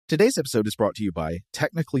Today's episode is brought to you by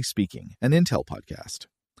Technically Speaking, an Intel podcast.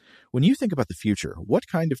 When you think about the future, what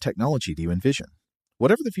kind of technology do you envision?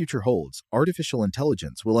 Whatever the future holds, artificial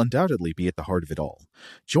intelligence will undoubtedly be at the heart of it all.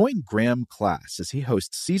 Join Graham Class as he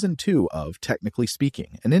hosts Season 2 of Technically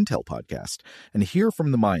Speaking, an Intel podcast, and hear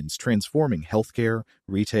from the minds transforming healthcare,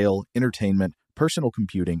 retail, entertainment, personal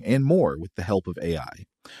computing, and more with the help of AI.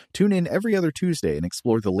 Tune in every other Tuesday and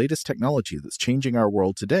explore the latest technology that's changing our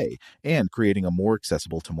world today and creating a more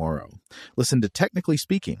accessible tomorrow. Listen to Technically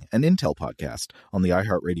Speaking, an Intel podcast on the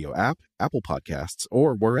iHeartRadio app, Apple Podcasts,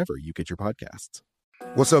 or wherever you get your podcasts.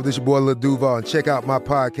 What's up, this your boy Lil Duval, and check out my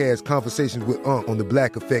podcast, Conversations with Unc, on the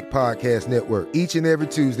Black Effect Podcast Network. Each and every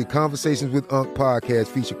Tuesday, Conversations with Unc podcast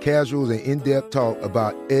feature casuals and in-depth talk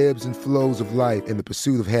about ebbs and flows of life and the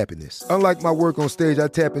pursuit of happiness. Unlike my work on stage, I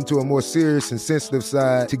tap into a more serious and sensitive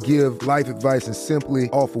side to give life advice and simply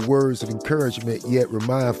offer words of encouragement, yet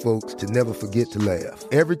remind folks to never forget to laugh.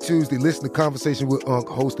 Every Tuesday, listen to Conversations with Unc,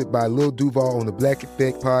 hosted by Lil Duval on the Black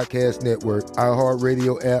Effect Podcast Network,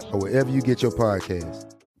 iHeartRadio app, or wherever you get your podcasts.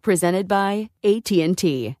 Presented by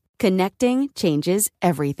AT&T. Connecting changes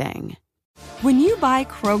everything. When you buy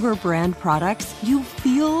Kroger brand products, you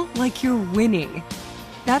feel like you're winning.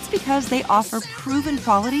 That's because they offer proven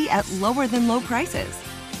quality at lower than low prices.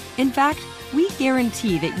 In fact, we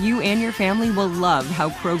guarantee that you and your family will love how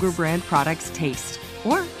Kroger brand products taste,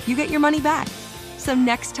 or you get your money back. So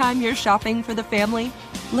next time you're shopping for the family,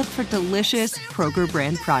 look for delicious Kroger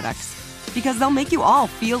brand products, because they'll make you all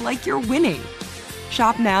feel like you're winning.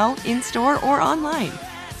 Shop now, in-store, or online.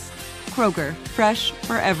 Kroger, fresh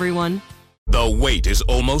for everyone. The wait is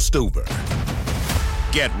almost over.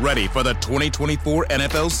 Get ready for the 2024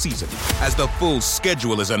 NFL season as the full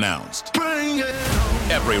schedule is announced.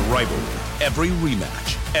 Every rivalry, every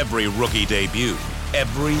rematch, every rookie debut,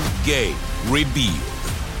 every game revealed.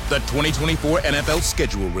 The 2024 NFL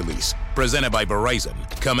schedule release, presented by Verizon,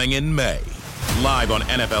 coming in May. Live on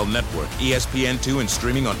NFL Network, ESPN2, and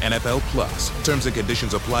streaming on NFL Plus. Terms and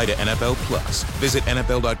conditions apply to NFL Plus. Visit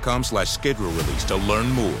NFL.com/schedule release to learn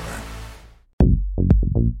more.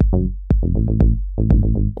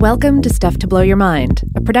 Welcome to Stuff to Blow Your Mind,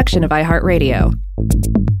 a production of iHeartRadio.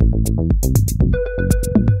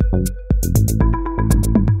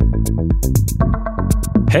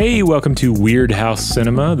 Hey, welcome to Weird House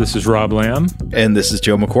Cinema. This is Rob Lamb. And this is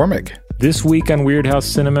Joe McCormick. This week on Weird House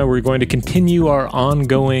Cinema, we're going to continue our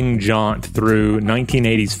ongoing jaunt through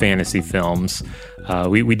 1980s fantasy films.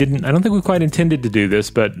 We didn't, I don't think we quite intended to do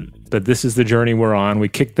this, but this is the journey we're on. We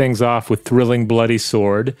kicked things off with Thrilling Bloody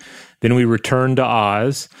Sword. Then we returned to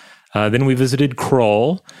Oz. Then we visited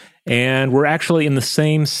Krull. And we're actually in the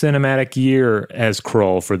same cinematic year as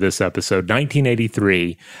Krull for this episode,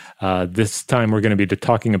 1983. This time we're going to be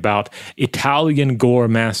talking about Italian gore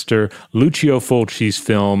master Lucio Fulci's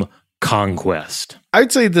film Conquest.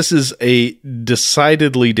 I'd say this is a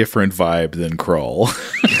decidedly different vibe than Krull.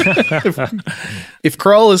 if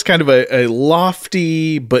Krull is kind of a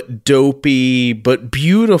lofty but dopey but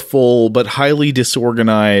beautiful but highly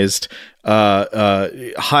disorganized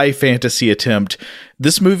high fantasy attempt,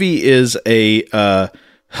 this movie is a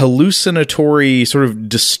hallucinatory, sort of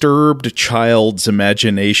disturbed child's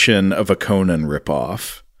imagination of a Conan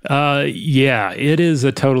ripoff. Yeah, it is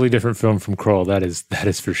a totally different film from Krull. That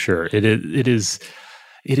is for sure. It is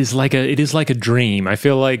like a dream. I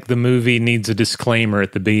feel like the movie needs a disclaimer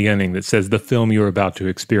at the beginning that says the film you're about to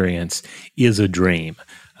experience is a dream.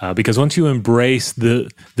 Because once you embrace the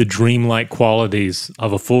dreamlike qualities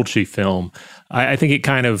of a Fulci film, I think it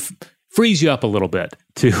kind of frees you up a little bit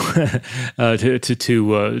to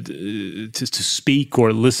speak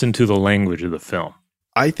or listen to the language of the film.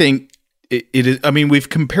 I think it is. I mean, we've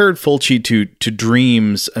compared Fulci to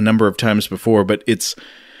Dreams a number of times before, but it's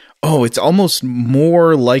almost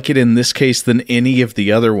more like it in this case than any of the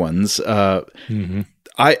other ones.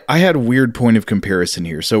 I had a weird point of comparison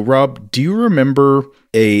here. So, Rob, do you remember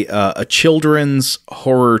a children's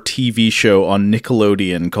horror TV show on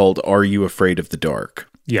Nickelodeon called Are You Afraid of the Dark?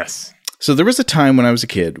 Yes. So there was a time when I was a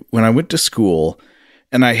kid, when I went to school,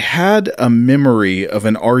 and I had a memory of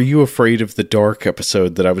an Are You Afraid of the Dark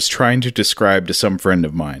episode that I was trying to describe to some friend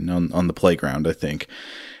of mine on the playground, I think.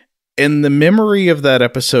 And the memory of that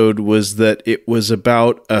episode was that it was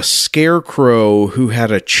about a scarecrow who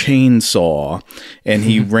had a chainsaw, and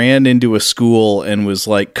he ran into a school and was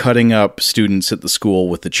like cutting up students at the school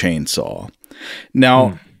with the chainsaw.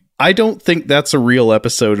 Now, I don't think that's a real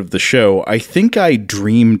episode of the show. I think I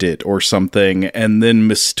dreamed it or something and then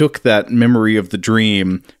mistook that memory of the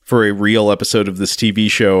dream for a real episode of this TV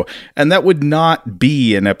show. And that would not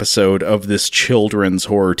be an episode of this children's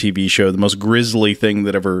horror TV show, the most grisly thing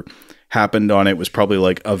that ever happened on it was probably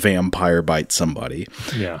like a vampire bites somebody.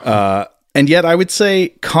 Yeah. And yet I would say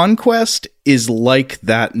Conquest is like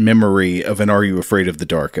that memory of an Are You Afraid of the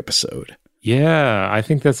Dark episode. Yeah, I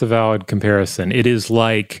think that's a valid comparison. It is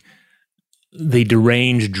like the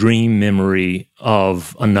deranged dream memory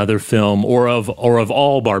of another film or of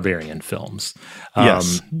all Barbarian films.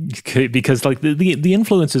 Yes. Because like the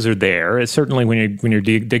influences are there. It's certainly when you're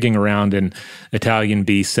digging around in Italian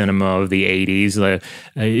B cinema of the 80s,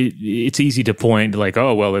 it's easy to point like,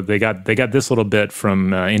 oh well, they got this little bit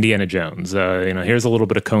from Indiana Jones. Here's a little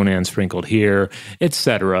bit of Conan sprinkled here,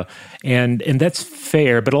 etc. And that's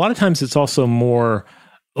fair, but a lot of times it's also more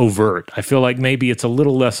overt. I feel like maybe it's a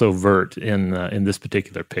little less overt in this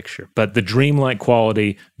particular picture, but the dreamlike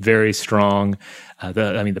quality very strong.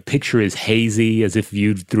 The picture is hazy, as if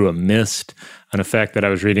viewed through a mist. An effect that I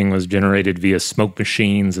was reading was generated via smoke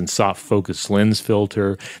machines and soft focus lens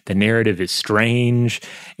filter. The narrative is strange,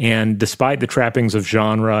 and despite the trappings of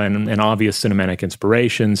genre and obvious cinematic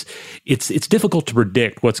inspirations, it's difficult to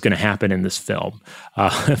predict what's going to happen in this film.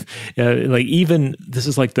 Even this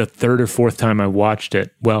is like the third or fourth time I watched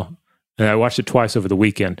it. Well, I watched it twice over the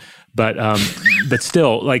weekend, but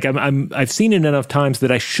still, like I've seen it enough times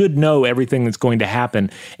that I should know everything that's going to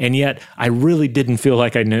happen, and yet I really didn't feel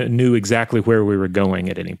like I knew exactly where we were going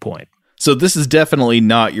at any point. So this is definitely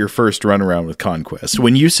not your first run around with Conquest.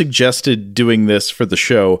 When you suggested doing this for the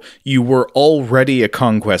show, you were already a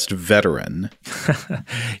Conquest veteran.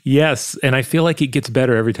 Yes, and I feel like it gets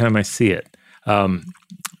better every time I see it.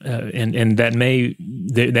 And that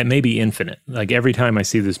may be infinite. Like every time I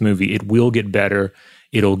see this movie, it will get better.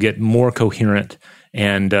 It'll get more coherent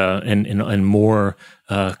and more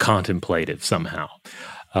contemplative somehow.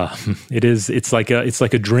 It's like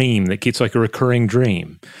a dream that keeps like a recurring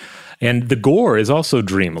dream. And the gore is also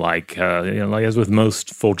dreamlike. Like as with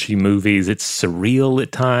most Fulci movies, it's surreal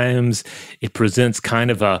at times. It presents kind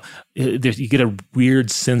of you get a weird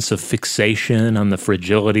sense of fixation on the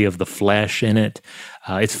fragility of the flesh in it.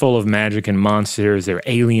 It's full of magic and monsters. There are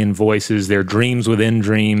alien voices. There are dreams within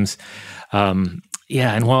dreams.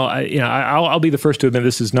 And while I'll be the first to admit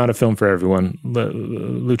this is not a film for everyone.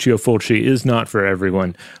 Lucio Fulci is not for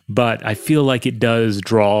everyone, but I feel like it does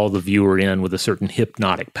draw the viewer in with a certain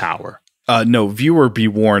hypnotic power. No, viewer be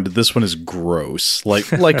warned. This one is gross,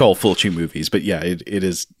 like all Fulci movies. But yeah, it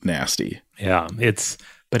is nasty. Yeah, it's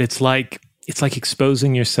like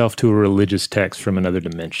exposing yourself to a religious text from another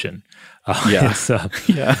dimension. Yeah.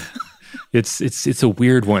 It's a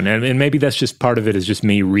weird one, and maybe that's just part of it is just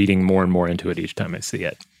me reading more and more into it each time I see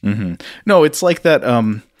it. Mm-hmm. No, it's like that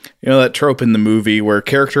that trope in the movie where a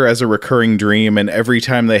character has a recurring dream, and every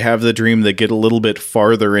time they have the dream, they get a little bit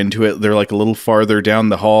farther into it. They're like a little farther down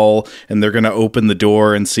the hall, and they're going to open the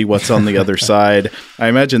door and see what's on the other side. I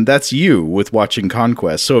imagine that's you with watching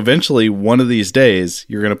Conquest. So eventually, one of these days,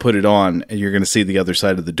 you're going to put it on, and you're going to see the other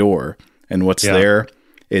side of the door, and what's there?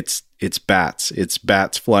 It's bats. It's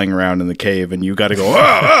bats flying around in the cave, and you got to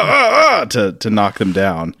go to knock them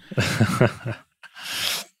down.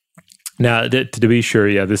 Now, to be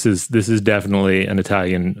sure, this is definitely an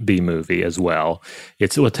Italian B movie as well.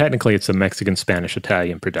 Technically, it's a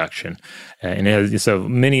Mexican-Spanish-Italian production, and so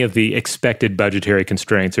many of the expected budgetary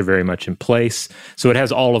constraints are very much in place. So it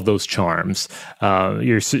has all of those charms.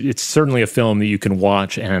 It's certainly a film that you can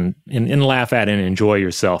watch and laugh at and enjoy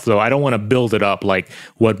yourself. Though I don't want to build it up like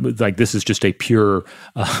this is just a pure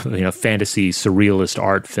fantasy surrealist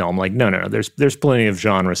art film. Like no. There's plenty of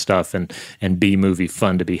genre stuff and B movie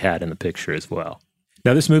fun to be had in the picture as well.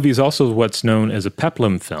 Now, this movie is also what's known as a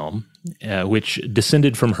peplum film, which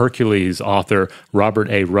descended from Hercules author Robert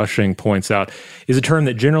A. Rushing points out is a term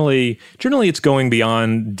that generally it's going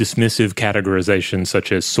beyond dismissive categorization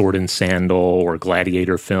such as sword and sandal or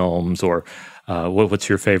gladiator films or what's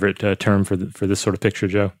your favorite term for this sort of picture,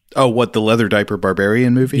 Joe? Oh, what, the Leather Diaper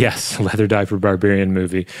Barbarian movie? Yes, Leather Diaper Barbarian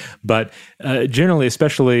movie. But generally,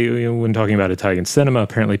 especially when talking about Italian cinema,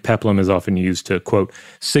 apparently peplum is often used to, quote,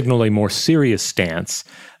 signal a more serious stance,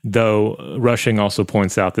 though Rushing also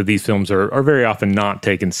points out that these films are very often not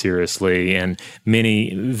taken seriously and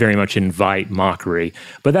many very much invite mockery.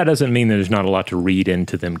 But that doesn't mean that there's not a lot to read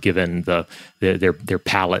into them given their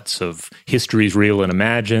palettes of histories real and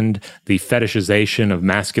imagined, the fetishization of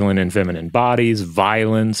masculine and feminine bodies,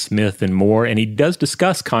 violence, myth, and more. And he does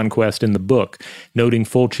discuss Conquest in the book, noting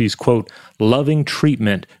Fulci's, quote, loving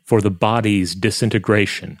treatment for the body's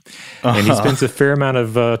disintegration. And he spends a fair amount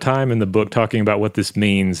of time in the book talking about what this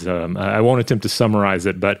means scenes. I won't attempt to summarize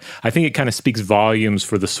it, but I think it kind of speaks volumes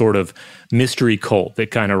for the sort of mystery cult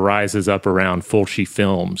that kind of rises up around Fulci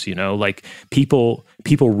films. You know, like people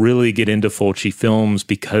really get into Fulci films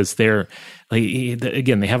because they're, like,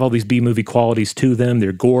 again, they have all these B-movie qualities to them.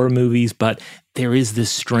 They're gore movies, but there is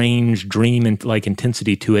this strange dream and like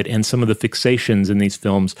intensity to it, and some of the fixations in these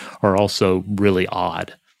films are also really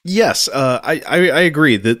odd. Yes, I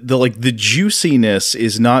agree. The juiciness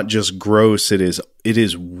is not just gross; it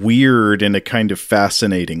is weird in a kind of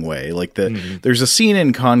fascinating way. Like there's a scene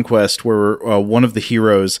in Conquest where one of the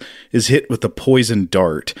heroes is hit with a poison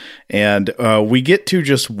dart, and we get to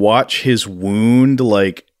just watch his wound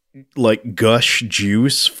like gush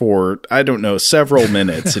juice for, I don't know, several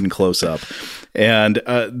minutes in close up. And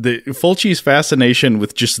the Fulci's fascination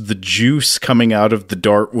with just the juice coming out of the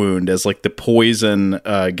dart wound as like the poison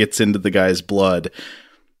gets into the guy's blood.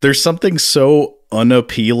 There's something so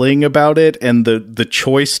unappealing about it, and the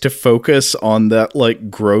choice to focus on that like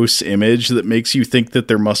gross image that makes you think that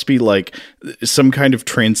there must be like some kind of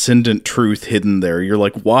transcendent truth hidden there. You're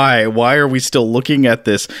like, why are we still looking at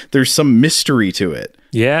this? There's some mystery to it.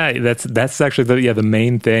 Yeah, that's actually the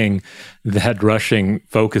main thing that Rushing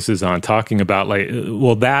focuses on, talking about, like,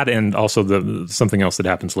 well, that and also something else that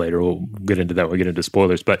happens later. We'll get into that. We'll get into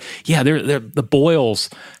spoilers, but yeah, the Boyles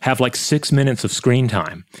have like 6 minutes of screen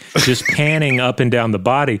time, just panning up and down the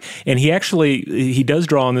body, and he does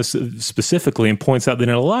draw on this specifically and points out that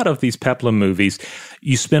in a lot of these Peplum movies,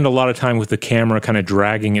 you spend a lot of time with the camera kind of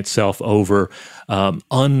dragging itself over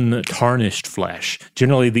untarnished flesh,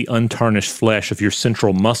 generally the untarnished flesh of your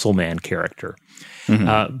central muscle man character.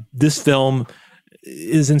 Mm-hmm. This film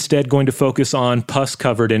is instead going to focus on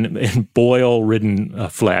pus-covered and boil-ridden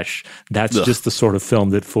flesh. That's just the sort of film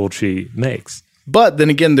that Fulci makes. But then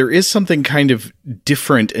again, there is something kind of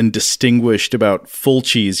different and distinguished about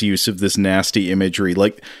Fulci's use of this nasty imagery.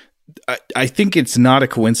 Like, I think it's not a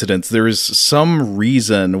coincidence. There is some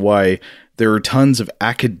reason why there are tons of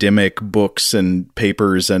academic books and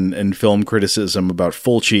papers and film criticism about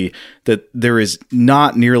Fulci that there is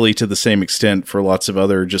not nearly to the same extent for lots of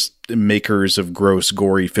other just makers of gross,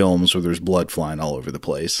 gory films where there's blood flying all over the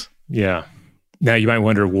place. Yeah. Now you might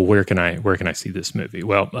wonder, well, where can I see this movie?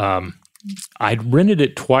 Well, I'd rented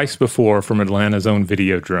it twice before from Atlanta's own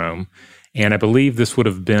Videodrome. And I believe this would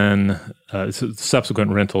have been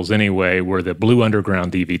subsequent rentals anyway, were the Blue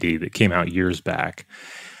Underground DVD that came out years back.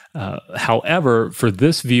 However, for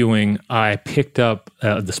this viewing, I picked up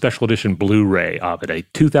the special edition Blu-ray of it, a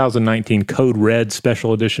 2019 Code Red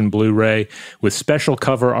special edition Blu-ray with special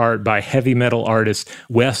cover art by heavy metal artist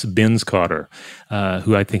Wes Benscoter,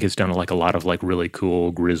 who I think has done like a lot of like really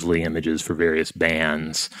cool grisly images for various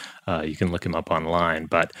bands. You can look him up online,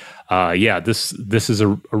 but this is a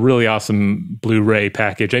really awesome Blu-ray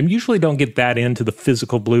package. I usually don't get that into the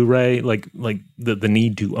physical Blu-ray, like the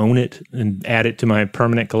need to own it and add it to my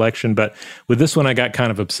permanent collection. But with this one, I got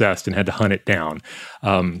kind of obsessed and had to hunt it down.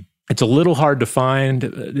 It's a little hard to find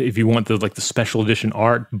if you want the special edition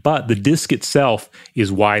art, but the disc itself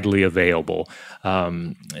is widely available,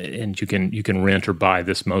 and you can rent or buy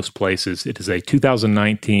this most places. It is a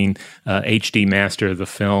 2019 HD master of the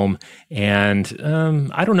film, and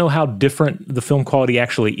I don't know how different the film quality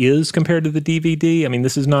actually is compared to the DVD. I mean,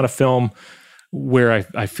 this is not a film where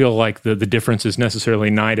I feel like the difference is necessarily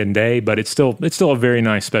night and day, but it's still a very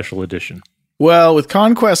nice special edition. Well, with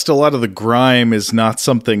Conquest, a lot of the grime is not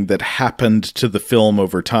something that happened to the film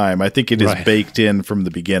over time. I think it is baked in from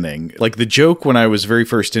the beginning. Like the joke when I was very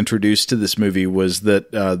first introduced to this movie was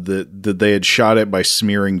that that they had shot it by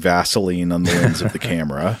smearing Vaseline on the lens of the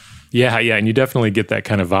camera. Yeah, and you definitely get that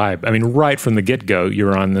kind of vibe. I mean, right from the get-go,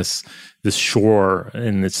 you're on this shore,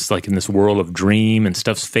 and it's like in this world of dream, and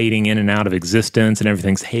stuff's fading in and out of existence, and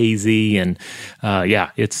everything's hazy, and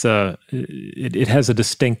it has a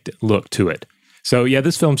distinct look to it. So yeah,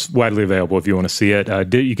 this film's widely available if you want to see it.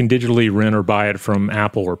 You can digitally rent or buy it from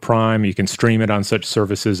Apple or Prime. You can stream it on such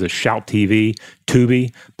services as Shout TV,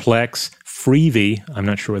 Tubi, Plex, Freevee. I'm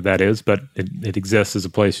not sure what that is, but it exists as a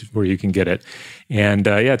place where you can get it. And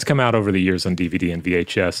it's come out over the years on DVD and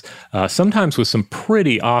VHS, sometimes with some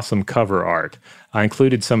pretty awesome cover art. I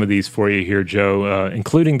included some of these for you here, Joe,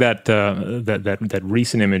 including that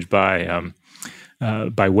recent image by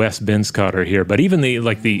Wes Benscoter here, but even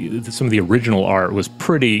some of the original art was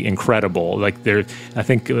pretty incredible. Like I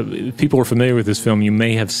think people who are familiar with this film, you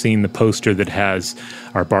may have seen the poster that has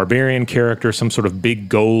our barbarian character, some sort of big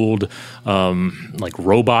gold like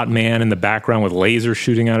robot man in the background with lasers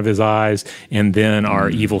shooting out of his eyes, and then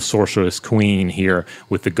our evil sorceress queen here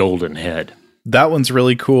with the golden head. That one's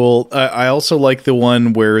really cool. I also like the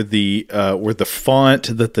one where the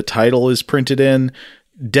font that the title is printed in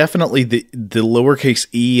Definitely the lowercase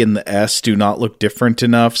e and the s do not look different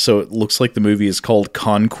enough, so it looks like the movie is called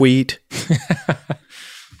Conquete.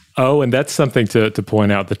 Oh, and that's something to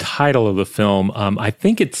point out. The title of the film, I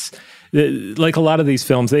think it's like a lot of these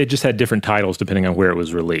films, they just had different titles depending on where it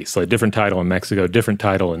was released. Like different title in Mexico, different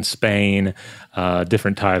title in Spain,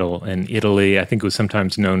 different title in Italy. I think it was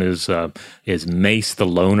sometimes known as Mace the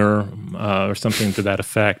Loner or something to that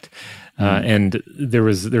effect. And there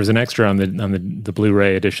was an extra on the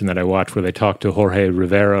Blu-ray edition that I watched where they talked to Jorge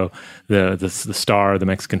Rivero, the star, the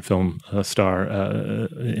Mexican film star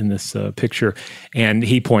in this picture, and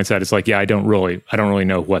he points out, it's like, yeah, I don't really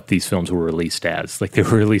know what these films were released as. Like they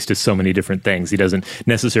were released as so many different things. He doesn't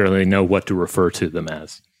necessarily know what to refer to them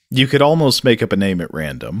as. You could almost make up a name at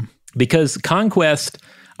random. Because Conquest,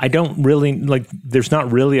 I don't really like. There's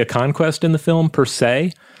not really a conquest in the film per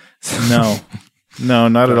se. No,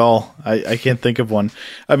 not at all. I can't think of one.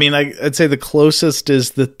 I mean, I'd say the closest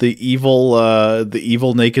is that the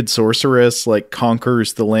evil naked sorceress like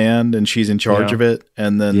conquers the land and she's in charge of it,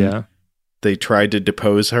 and then they tried to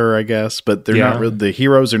depose her, I guess. But they're not really, the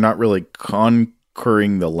heroes are not really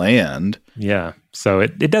conquering the land. Yeah, so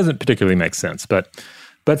it doesn't particularly make sense, but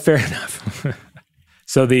fair enough.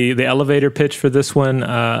 So the elevator pitch for this one,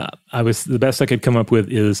 the best I could come up with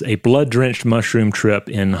is a blood-drenched mushroom trip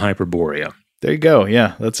in Hyperborea. There you go.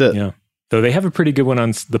 Yeah, that's it. Yeah. Though they have a pretty good one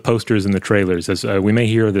on the posters and the trailers, as we may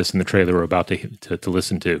hear this in the trailer we're about to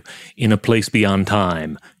listen to. In a place beyond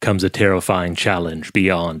time comes a terrifying challenge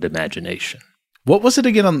beyond imagination. What was it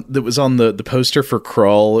again that was on the poster for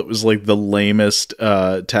Krull? It was like the lamest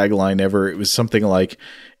tagline ever. It was something like,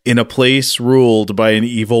 in a place ruled by an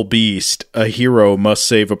evil beast, a hero must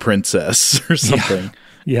save a princess or something.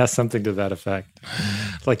 Yeah, something to that effect.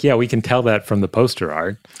 Like, yeah, we can tell that from the poster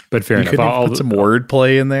art, but fair enough. I'll put some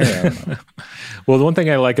wordplay in there. I don't know. Well, the one thing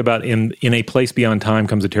I like about in a place beyond time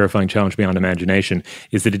comes a terrifying challenge beyond imagination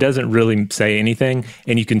is that it doesn't really say anything,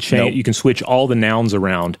 and you can change. You can switch all the nouns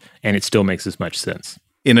around, and it still makes as much sense.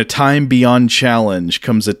 In a time beyond challenge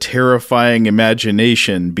comes a terrifying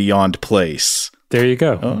imagination beyond place. There you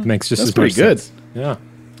go. Oh, makes just as much sense. That's pretty good. Yeah.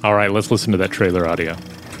 All right, let's listen to that trailer audio.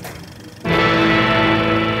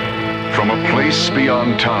 From a place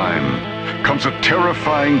beyond time comes a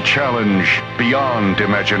terrifying challenge beyond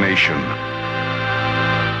imagination.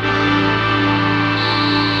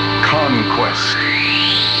 Conquest.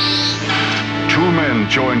 Two men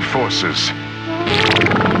join forces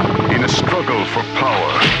in a struggle for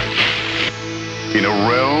power in a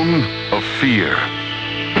realm of fear.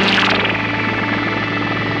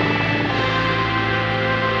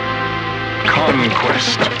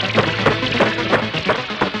 Conquest.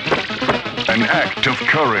 An act of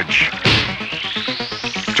courage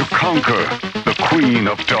to conquer the Queen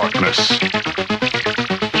of Darkness.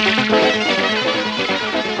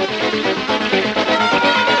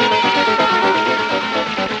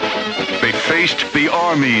 They faced the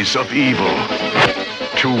armies of evil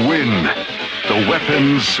to win the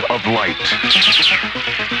weapons of light.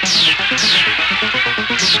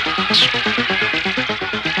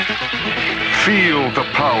 Feel the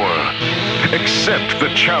power. Accept the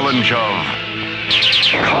challenge of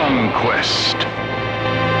Conquest.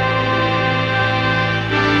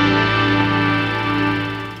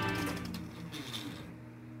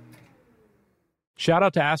 Shout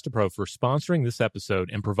out to Astepro for sponsoring this episode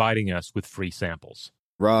and providing us with free samples.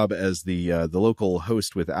 Rob, as the local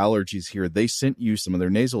host with allergies here, they sent you some of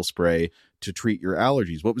their nasal spray to treat your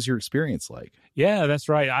allergies. What was your experience like? Yeah, that's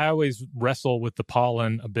right. I always wrestle with the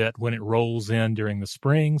pollen a bit when it rolls in during the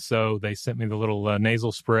spring, so they sent me the little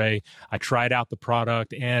nasal spray. I tried out the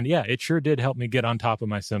product, and yeah, it sure did help me get on top of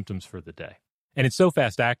my symptoms for the day. And it's so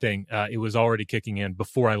fast-acting, it was already kicking in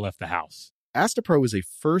before I left the house. Astepro is a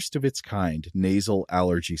first-of-its-kind nasal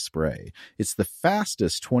allergy spray. It's the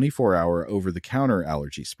fastest 24-hour over-the-counter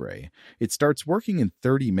allergy spray. It starts working in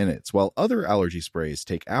 30 minutes, while other allergy sprays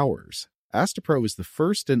take hours. Astepro is the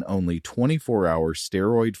first and only 24-hour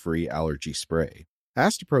steroid-free allergy spray.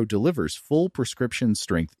 Astepro delivers full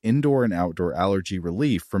prescription-strength indoor and outdoor allergy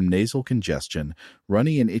relief from nasal congestion,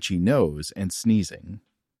 runny and itchy nose, and sneezing.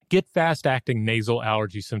 Get fast-acting nasal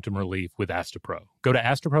allergy symptom relief with Astepro. Go to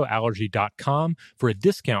asteproallergy.com for a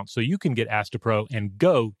discount so you can get Astepro and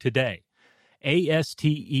go today.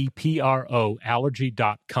 ASTEPRO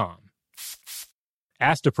allergy.com.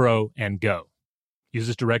 Astepro and go. Use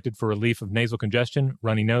as directed for relief of nasal congestion,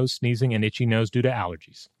 runny nose, sneezing, and itchy nose due to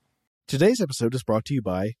allergies. Today's episode is brought to you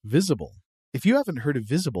by Visible. If you haven't heard of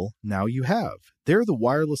Visible, now you have. They're the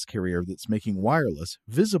wireless carrier that's making wireless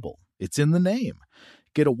visible. It's in the name.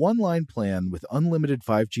 Get a one-line plan with unlimited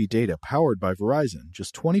 5G data powered by Verizon,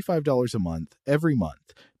 just $25 a month, every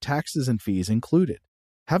month, taxes and fees included.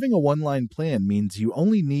 Having a one-line plan means you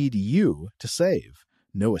only need you to save.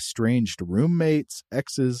 No estranged roommates,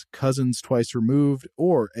 exes, cousins twice removed,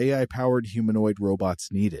 or AI-powered humanoid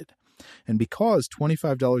robots needed. And because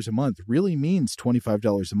 $25 a month really means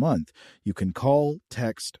 $25 a month, you can call,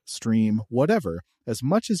 text, stream, whatever, as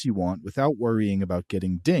much as you want without worrying about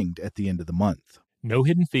getting dinged at the end of the month. No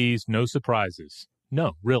hidden fees, no surprises.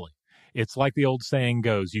 No, really. It's like the old saying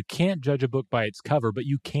goes, you can't judge a book by its cover, but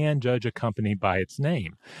you can judge a company by its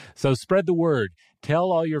name. So spread the word.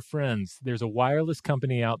 Tell all your friends there's a wireless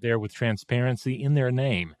company out there with transparency in their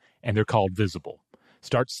name, and they're called Visible.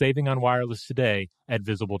 Start saving on wireless today at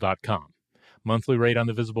Visible.com. Monthly rate on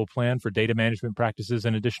the Visible plan for data management practices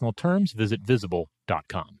and additional terms, visit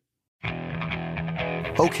Visible.com.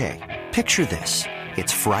 Okay, picture this.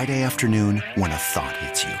 It's Friday afternoon when a thought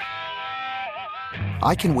hits you.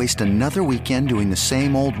 I can waste another weekend doing the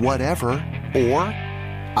same old whatever, or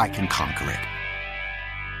I can conquer it.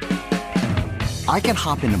 I can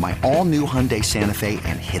hop into my all-new Hyundai Santa Fe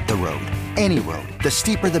and hit the road. Any road. The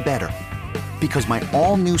steeper, the better. Because my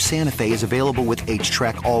all-new Santa Fe is available with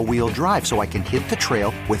H-Track all-wheel drive, so I can hit the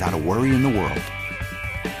trail without a worry in the world.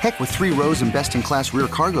 Heck, with 3 rows and best-in-class rear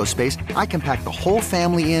cargo space, I can pack the whole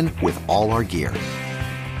family in with all our gear.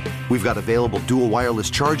 We've got available dual wireless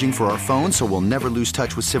charging for our phones, so we'll never lose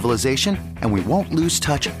touch with civilization, and we won't lose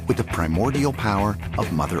touch with the primordial power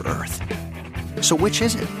of Mother Earth. So which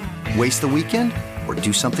is it? Waste the weekend or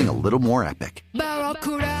do something a little more epic?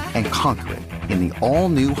 And conquer it in the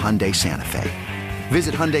all-new Hyundai Santa Fe.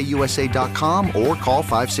 Visit HyundaiUSA.com or call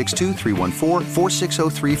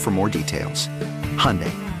 562-314-4603 for more details.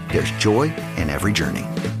 Hyundai, there's joy in every journey.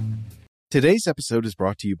 Today's episode is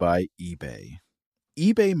brought to you by eBay.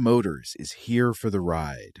 eBay Motors is here for the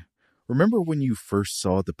ride. Remember when you first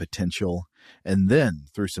saw the potential? And then,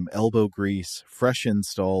 through some elbow grease, fresh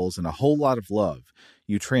installs, and a whole lot of love,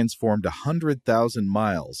 you transformed 100,000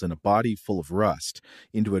 miles and a body full of rust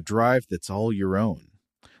into a drive that's all your own.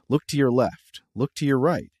 Look to your left. Look to your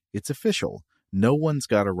right. It's official. No one's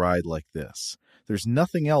got a ride like this. There's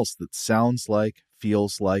nothing else that sounds like,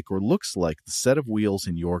 feels like, or looks like the set of wheels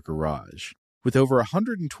in your garage. With over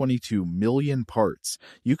 122 million parts,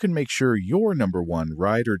 you can make sure your number one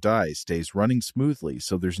ride or die stays running smoothly,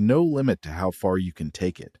 so there's no limit to how far you can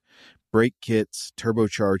take it. Brake kits,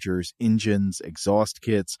 turbochargers, engines, exhaust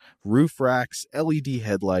kits, roof racks, LED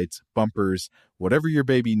headlights, bumpers, whatever your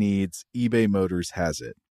baby needs, eBay Motors has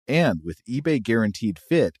it. And with eBay Guaranteed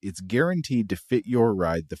Fit, it's guaranteed to fit your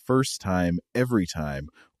ride the first time, every time,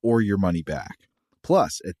 or your money back.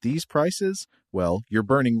 Plus, at these prices, well, you're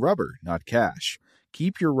burning rubber, not cash.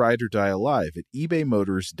 Keep your ride or die alive at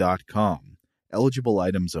ebaymotors.com. Eligible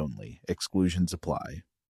items only. Exclusions apply.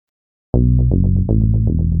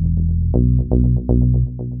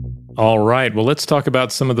 All right. Well, let's talk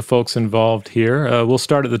about some of the folks involved here. We'll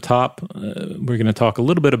start at the top. We're going to talk a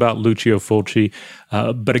little bit about Lucio Fulci.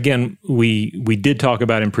 But again, we did talk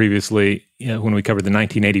about him previously when we covered the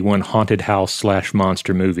 1981 haunted house /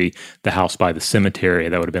 monster movie, The House by the Cemetery.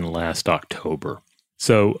 That would have been last October.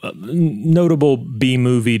 So, notable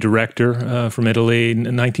B-movie director from Italy,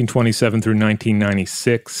 1927 through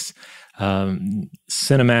 1996.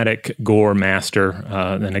 Cinematic gore master,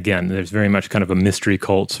 and again, there's very much kind of a mystery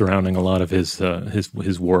cult surrounding a lot of his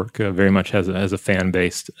work. Very much has a fan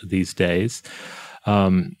base these days.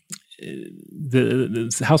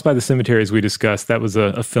 The House by the Cemetery, as we discussed, that was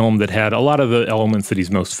a film that had a lot of the elements that he's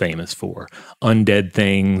most famous for: undead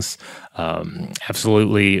things,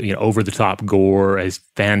 absolutely over the top gore, a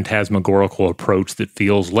phantasmagorical approach that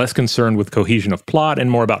feels less concerned with cohesion of plot and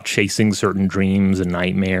more about chasing certain dreams and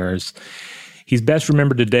nightmares. He's best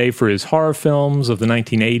remembered today for his horror films of the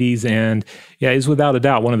 1980s, and is without a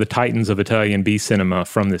doubt one of the titans of Italian B cinema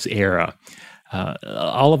from this era.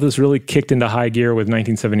 All of this really kicked into high gear with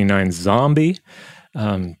 1979's Zombie.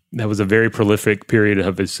 That was a very prolific period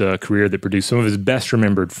of his career that produced some of his best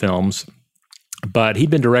remembered films. But he'd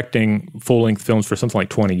been directing full-length films for something like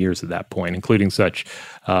 20 years at that point, including such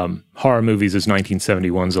horror movies as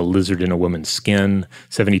 1971's A Lizard in a Woman's Skin,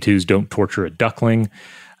 72's Don't Torture a Duckling.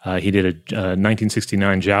 He did a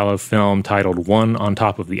 1969 Giallo film titled One on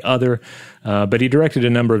Top of the Other, but he directed a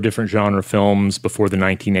number of different genre films before the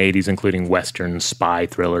 1980s, including westerns, spy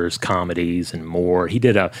thrillers, comedies, and more. He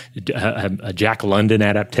did a Jack London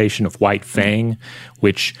adaptation of White Fang,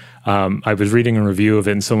 which I was reading a review of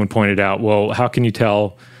it, and someone pointed out, well, how can you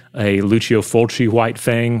tell a Lucio Fulci White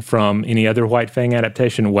Fang from any other White Fang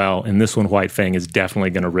adaptation? Well, in this one, White Fang is definitely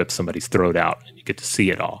going to rip somebody's throat out, and you get to see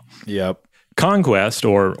it all. Yep. Conquest,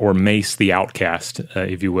 or Mace the Outcast,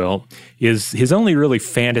 if you will, is his only really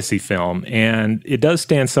fantasy film, and it does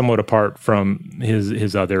stand somewhat apart from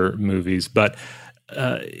his other movies, but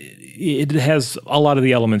it has a lot of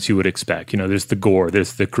the elements you would expect. There's the gore,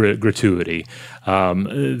 there's the gratuity,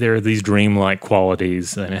 there are these dreamlike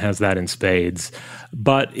qualities, and it has that in spades.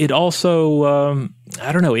 But it also,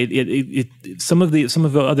 I don't know, some of the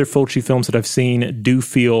other Fulci films that I've seen do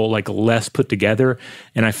feel like less put together,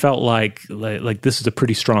 and I felt like this is a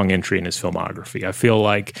pretty strong entry in his filmography. I feel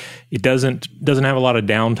like it doesn't have a lot of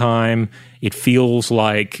downtime. It feels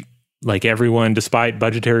like everyone, despite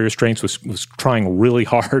budgetary restraints, was trying really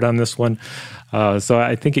hard on this one. So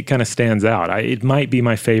I think it kind of stands out. It might be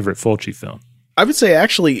my favorite Fulci film. I would say,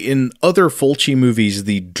 actually, in other Fulci movies,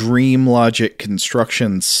 the dream logic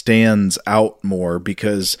construction stands out more,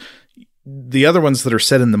 because the other ones that are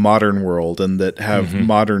set in the modern world and that have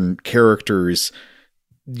modern characters,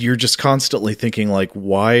 you're just constantly thinking, like,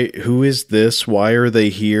 who is this? Why are they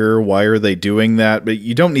here? Why are they doing that? But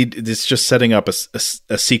you don't need, it's just setting up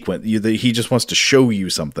a sequence. He just wants to show you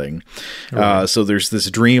something. Right. So there's this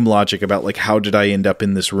dream logic about, like, how did I end up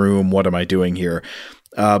in this room? What am I doing here?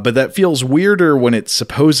 But that feels weirder when it's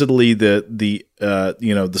supposedly the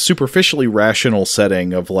superficially rational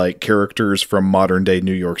setting of, like, characters from modern day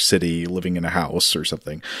New York City living in a house or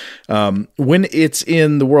something. When it's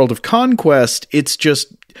in the world of Conquest, it's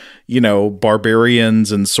just,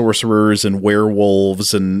 barbarians and sorcerers and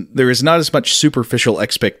werewolves, and there is not as much superficial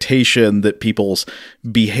expectation that people's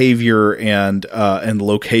behavior and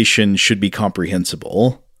location should be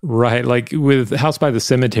comprehensible. Right. Like with House by the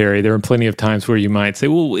Cemetery, there are plenty of times where you might say,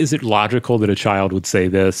 well, is it logical that a child would say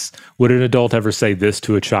this? Would an adult ever say this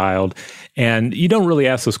to a child? And you don't really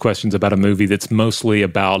ask those questions about a movie that's mostly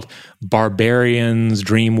about barbarians,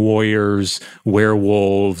 dream warriors,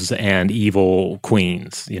 werewolves, and evil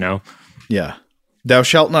queens, Yeah. Thou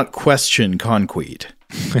shalt not question Conquest.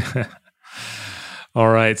 All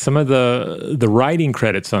right, some of the writing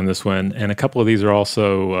credits on this one, and a couple of these are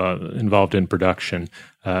also involved in production.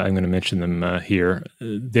 I'm going to mention them here.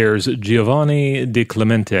 There's Giovanni Di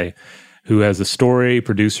Clemente, who has a story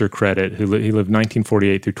producer credit. He lived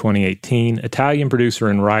 1948 through 2018. Italian producer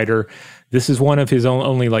and writer. This is one of his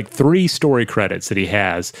only 3 story credits that he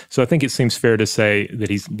has. So I think it seems fair to say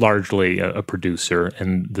that he's largely a producer.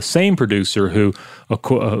 And the same producer who,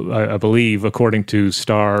 I believe, according to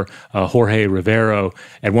star Jorge Rivero,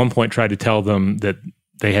 at one point tried to tell them that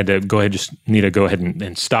they had to go ahead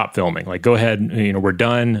and stop filming. Like, go ahead, we're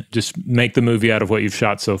done. Just make the movie out of what you've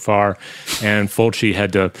shot so far. And Fulci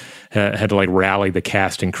had to rally the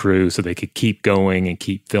cast and crew so they could keep going and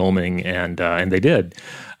keep filming, and they did.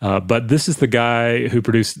 But this is the guy who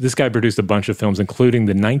produced a bunch of films, including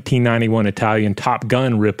the 1991 Italian Top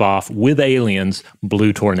Gun ripoff with aliens,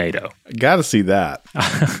 Blue Tornado. Got to see that.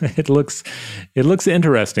 It looks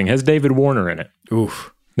interesting. Has David Warner in it.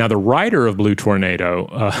 Oof. Now, the writer of Blue Tornado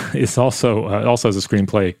is also has a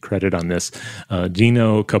screenplay credit on this,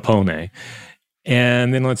 Gino Capone.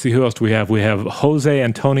 And then let's see, who else do we have? We have Jose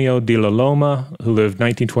Antonio de la Loma, who lived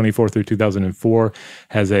 1924 through 2004,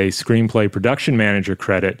 has a screenplay production manager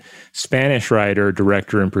credit, Spanish writer,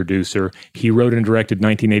 director, and producer. He wrote and directed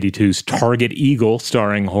 1982's Target Eagle,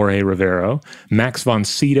 starring Jorge Rivero, Max von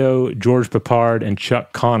Sydow, George Peppard, and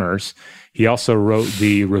Chuck Connors. He also wrote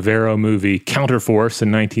the Rivero movie Counterforce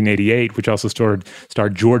in 1988, which also starred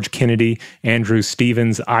George Kennedy, Andrew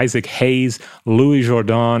Stevens, Isaac Hayes, Louis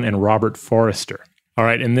Jourdan, and Robert Forrester. All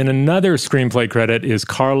right, and then another screenplay credit is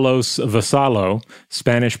Carlos Vassallo,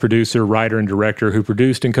 Spanish producer, writer, and director, who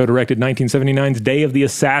produced and co-directed 1979's Day of the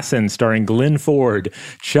Assassin, starring Glenn Ford,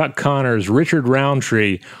 Chuck Connors, Richard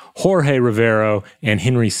Roundtree, Jorge Rivero, and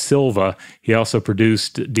Henry Silva. He also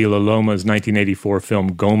produced De La Loma's 1984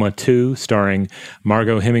 film Goma 2, starring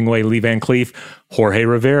Margot Hemingway, Lee Van Cleef, Jorge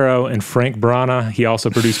Rivero, and Frank Brana. He also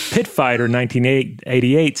produced Pit Fighter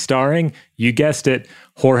 1988, starring, you guessed it,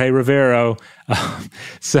 Jorge Rivero.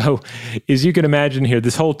 So, as you can imagine here,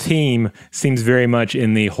 this whole team seems very much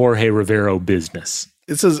in the Jorge Rivero business.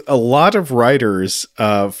 This is a lot of writers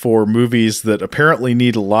for movies that apparently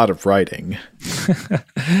need a lot of writing.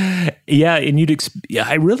 Yeah, and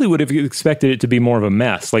I really would have expected it to be more of a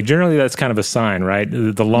mess. Like, generally, that's kind of a sign, right?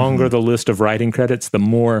 The longer the list of writing credits, the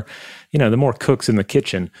more cooks in the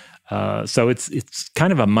kitchen. So it's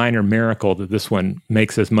kind of a minor miracle that this one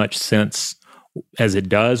makes as much sense as it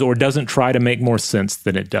does, or doesn't try to make more sense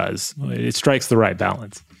than it does. It strikes the right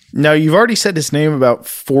balance. Now, you've already said his name about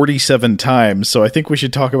 47 times, so I think we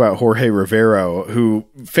should talk about Jorge Rivero, who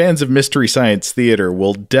fans of Mystery Science Theater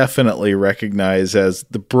will definitely recognize as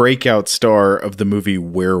the breakout star of the movie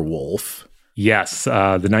Werewolf. Yes, the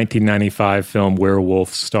 1995 film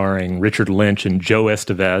Werewolf, starring Richard Lynch and Joe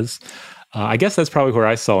Estevez. I guess that's probably where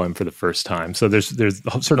I saw him for the first time. So there's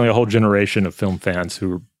certainly a whole generation of film fans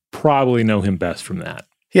who probably know him best from that.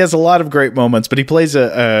 He has a lot of great moments, but he plays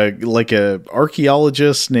a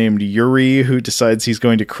archaeologist named Yuri who decides he's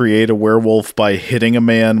going to create a werewolf by hitting a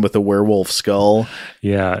man with a werewolf skull.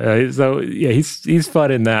 Yeah, he's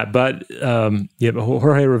fun in that. But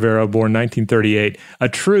Jorge Rivero, born 1938, a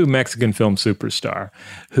true Mexican film superstar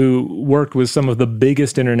who worked with some of the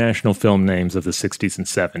biggest international film names of the 60s and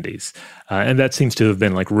 70s. And that seems to have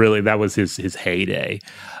been that was his heyday,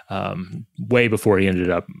 way before he ended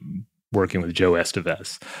up working with Joe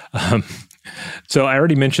Estevez. So I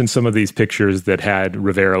already mentioned some of these pictures that had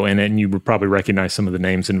Rivero in it, and you would probably recognize some of the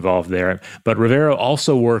names involved there. But Rivero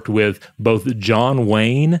also worked with both John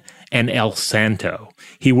Wayne and El Santo.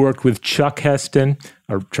 He worked with Chuck Heston,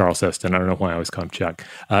 or Charles Heston, I don't know why I always call him Chuck,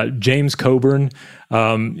 James Coburn.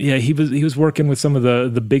 He was working with some of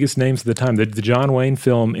the biggest names at the time. The John Wayne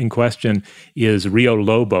film in question is Rio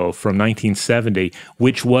Lobo from 1970,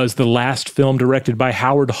 which was the last film directed by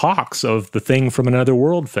Howard Hawks of The Thing from Another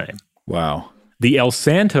World fame. Wow. The El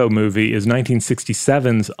Santo movie is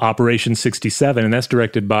 1967's Operation 67, and that's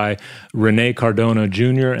directed by Rene Cardona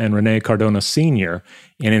Jr. and Rene Cardona Sr.,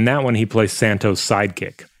 and in that one, he plays Santo's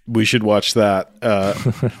sidekick. We should watch that.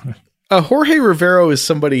 Jorge Rivero is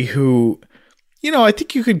somebody who, I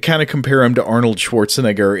think you could kind of compare him to Arnold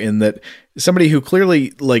Schwarzenegger in that somebody who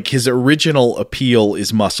clearly, his original appeal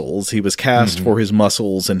is muscles. He was cast for his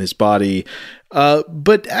muscles and his body,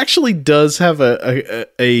 but actually does have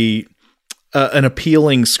an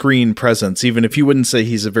appealing screen presence, even if you wouldn't say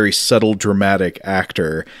he's a very subtle, dramatic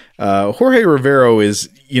actor. Jorge Rivero is,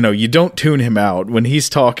 you don't tune him out. When he's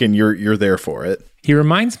talking, you're there for it. He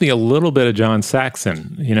reminds me a little bit of John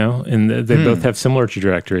Saxon, and they both have similar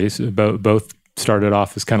trajectories. Both started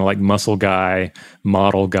off as kind of like muscle guy,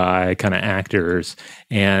 model guy kind of actors,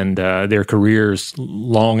 and their careers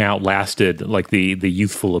long outlasted like the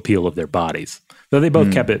youthful appeal of their bodies. Though they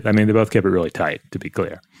both kept it, they both kept it really tight, to be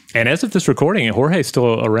clear. And as of this recording, Jorge's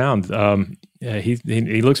still around.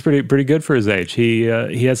 He looks pretty good for his age. He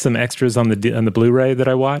has some extras on the Blu-ray that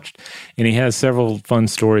I watched, and he has several fun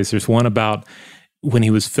stories. There's one about when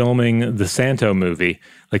he was filming the Santo movie.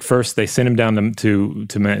 First they sent him down to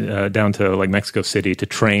Mexico City to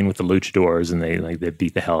train with the luchadors, and they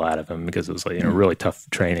beat the hell out of him because it was really tough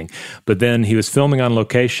training. But then he was filming on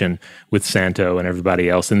location with Santo and everybody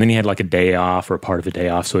else, and then he had a day off or part of a day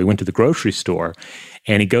off, so he went to the grocery store.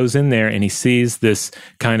 And he goes in there and he sees this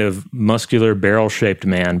kind of muscular barrel-shaped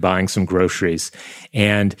man buying some groceries.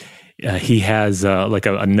 And he has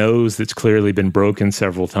a nose that's clearly been broken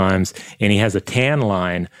several times. And he has a tan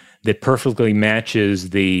line that perfectly matches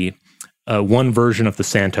the one version of the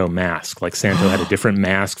Santo mask. Santo had a different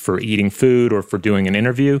mask for eating food or for doing an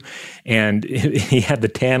interview. And he had the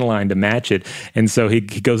tan line to match it. And so he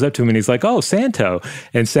goes up to him and he's like, "Oh, Santo."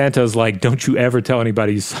 And Santo's like, "Don't you ever tell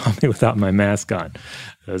anybody you saw me without my mask on."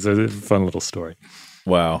 It's a fun little story.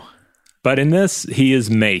 Wow. But in this, he is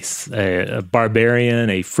Mace, a barbarian,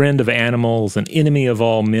 a friend of animals, an enemy of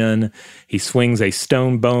all men. He swings a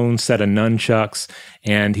stone bone set of nunchucks,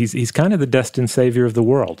 and he's kind of the destined savior of the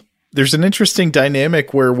world. There's an interesting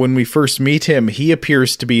dynamic where when we first meet him, he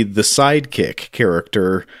appears to be the sidekick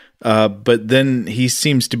character, but then he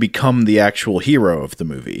seems to become the actual hero of the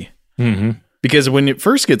movie. Mm-hmm. Because when it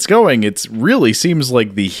first gets going, it really seems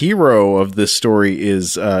like the hero of this story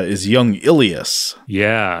is young Ilias.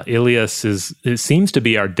 Yeah, Ilias seems to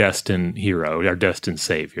be our destined hero, our destined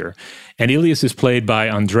savior. And Ilias is played by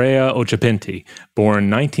Andrea Occhipinti,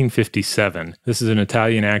 born 1957. This is an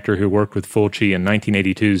Italian actor who worked with Fulci in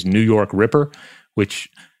 1982's New York Ripper, which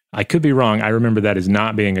I could be wrong. I remember that as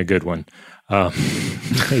not being a good one.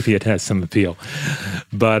 Maybe it has some appeal.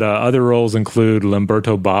 But other roles include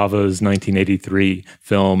Lamberto Bava's 1983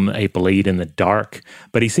 film A Bleed in the Dark.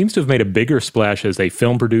 But he seems to have made a bigger splash as a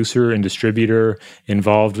film producer and distributor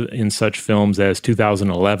involved in such films as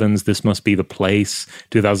 2011's This Must Be the Place,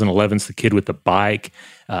 2011's The Kid with the Bike,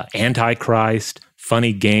 Antichrist,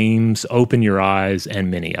 Funny Games, Open Your Eyes,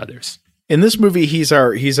 and many others. In this movie, he's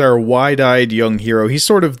our wide-eyed young hero. He's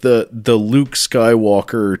sort of the Luke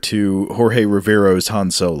Skywalker to Jorge Rivero's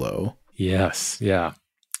Han Solo. Yes, yeah.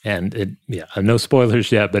 And no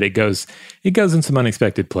spoilers yet, but it goes in some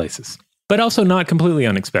unexpected places. But also not completely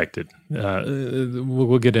unexpected.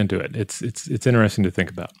 We'll get into it. It's interesting to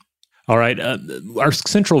think about. All right, our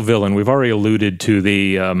central villain, we've already alluded to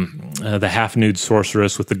the half-nude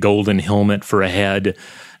sorceress with the golden helmet for a head.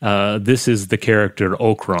 This is the character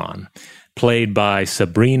Okran, played by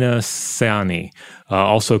Sabrina Ciani,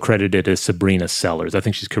 also credited as Sabrina Sellers. I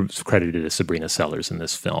think she's credited as Sabrina Sellers in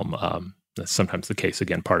this film. That's sometimes the case,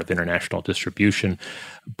 again, part of international distribution.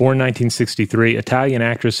 Born 1963, Italian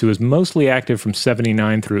actress who was mostly active from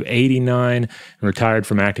 79 through 89 and retired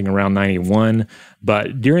from acting around 91.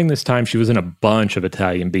 But during this time, she was in a bunch of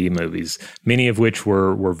Italian B movies, many of which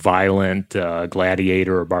were violent,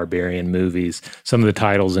 gladiator or barbarian movies. Some of the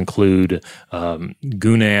titles include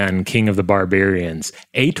Gunan, King of the Barbarians,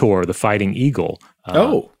 Ator, the Fighting Eagle.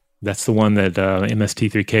 That's the one that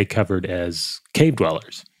MST3K covered as Cave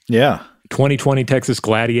Dwellers. Yeah. 2020 Texas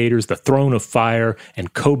Gladiators, The Throne of Fire,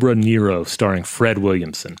 and Cobra Nero, starring Fred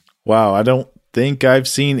Williamson. Wow, I don't think I've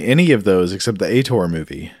seen any of those except the Ator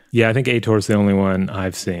movie. Yeah, I think Ator's the only one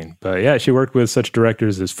I've seen. But yeah, she worked with such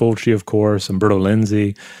directors as Fulci, of course, Umberto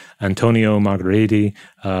Lenzi, Antonio Margheriti,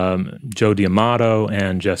 Joe D'Amato,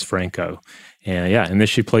 and Jess Franco. And yeah, in this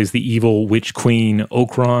she plays the evil witch queen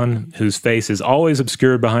Okran, whose face is always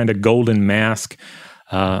obscured behind a golden mask.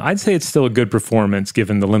 I'd say it's still a good performance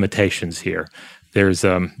given the limitations here. There's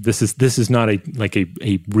this is not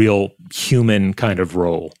a real human kind of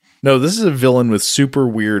role. No, this is a villain with super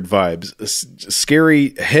weird vibes. A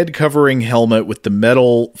scary head-covering helmet with the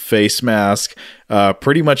metal face mask,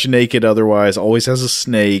 pretty much naked otherwise, always has a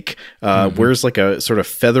snake, wears like a sort of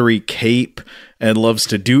feathery cape, and loves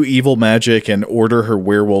to do evil magic and order her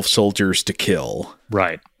werewolf soldiers to kill.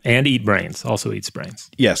 Right. And eat brains. Also eats brains.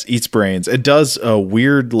 Yes, eats brains. It does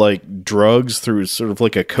weird like drugs through sort of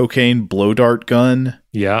like a cocaine blow dart gun.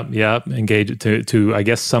 Yeah. Engage to I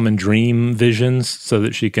guess summon dream visions so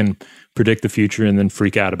that she can predict the future and then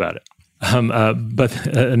freak out about it. But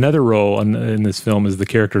another role in this film is the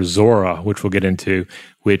character Zora, which we'll get into,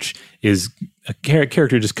 which is a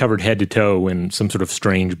character just covered head to toe in some sort of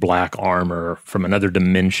strange black armor from another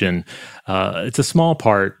dimension. It's a small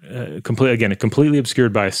part, completely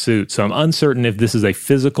obscured by a suit. So I'm uncertain if this is a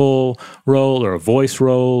physical role or a voice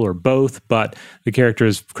role or both, but the character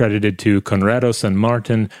is credited to Conrado San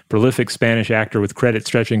Martin, prolific Spanish actor with credit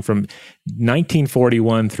stretching from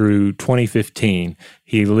 1941 through 2015.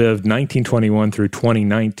 He lived 1921 through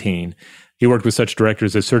 2019. He worked with such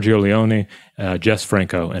directors as Sergio Leone, Jess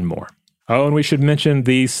Franco, and more. Oh, and we should mention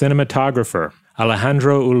the cinematographer,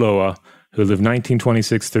 Alejandro Ulloa, who lived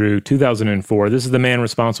 1926 through 2004. This is the man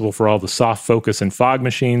responsible for all the soft focus and fog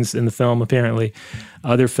machines in the film, apparently.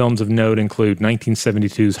 Other films of note include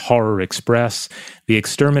 1972's Horror Express, The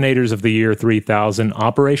Exterminators of the Year 3000,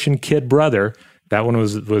 Operation Kid Brother. That one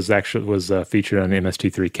was featured on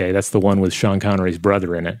MST3K. That's the one with Sean Connery's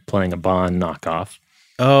brother in it, playing a Bond knockoff.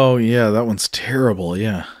 Oh, yeah, that one's terrible,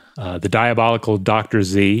 yeah. The Diabolical Dr.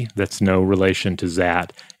 Z, that's no relation to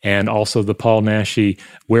Zat, and also the Paul Naschy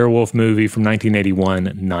werewolf movie from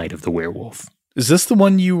 1981, Night of the Werewolf. Is this the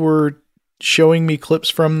one you were showing me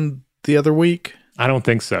clips from the other week? I don't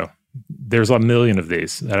think so. There's a million of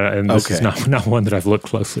these, and this is not one that I've looked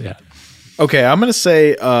closely at. Okay, I'm going to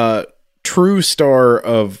say true star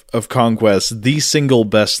of Conquest, the single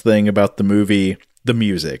best thing about the movie, the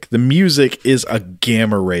music. The music is a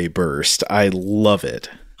gamma ray burst. I love it.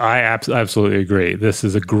 I absolutely agree. This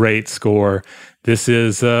is a great score. This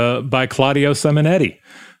is by Claudio Simonetti,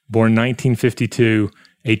 born 1952,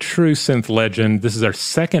 a true synth legend. This is our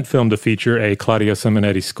second film to feature a Claudio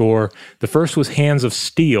Simonetti score. The first was Hands of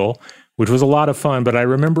Steel, which was a lot of fun, but I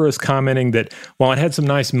remember us commenting that while it had some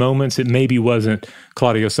nice moments, it maybe wasn't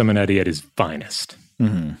Claudio Simonetti at his finest.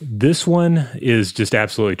 Mm-hmm. This one is just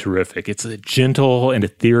absolutely terrific. It's gentle and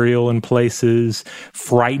ethereal in places,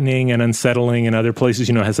 frightening and unsettling in other places.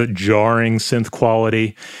 It has a jarring synth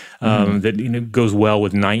quality that goes well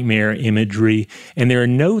with nightmare imagery. And there are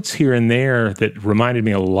notes here and there that reminded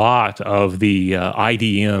me a lot of the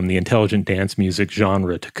IDM, the intelligent dance music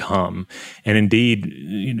genre to come. And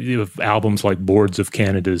indeed, albums like Boards of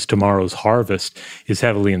Canada's Tomorrow's Harvest is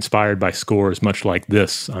heavily inspired by scores much like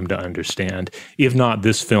this, I'm to understand, if not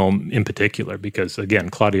this film in particular, because, again,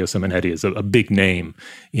 Claudio Simonetti is a big name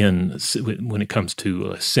when it comes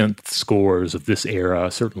to synth scores of this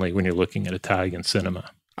era, certainly when you're looking at Italian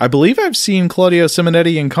cinema. I believe I've seen Claudio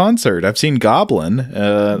Simonetti in concert. I've seen Goblin,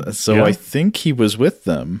 I think he was with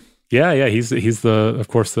them. Yeah, he's of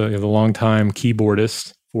course the longtime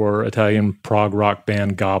keyboardist for Italian prog rock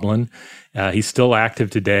band Goblin. He's still active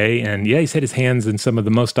today, and he's had his hands in some of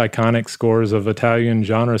the most iconic scores of Italian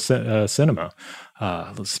genre cinema.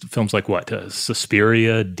 Films like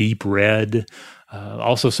Suspiria, Deep Red.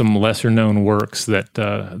 Also some lesser known works that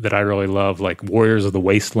I really love, like Warriors of the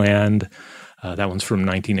Wasteland. That one's from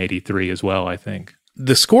 1983 as well, I think.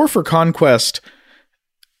 The score for Conquest,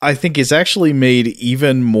 I think is actually made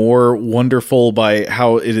even more wonderful by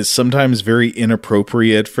how it is sometimes very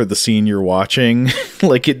inappropriate for the scene you're watching.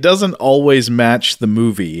 Like, it doesn't always match the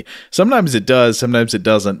movie. Sometimes it does, sometimes it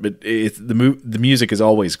doesn't, but the music is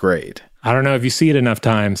always great. I don't know, if you see it enough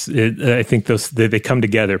times, I think they come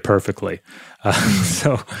together perfectly.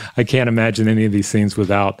 So I can't imagine any of these scenes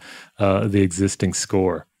without the existing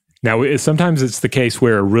score. Now, sometimes it's the case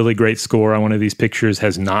where a really great score on one of these pictures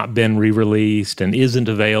has not been re-released and isn't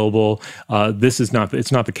available. It's not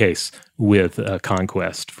the case with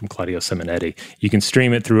Conquest from Claudio Simonetti. You can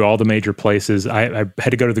stream it through all the major places. I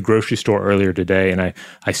had to go to the grocery store earlier today, and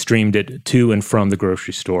I streamed it to and from the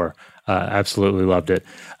grocery store. Absolutely loved it.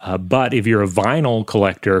 But if you're a vinyl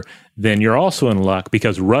collector, then you're also in luck,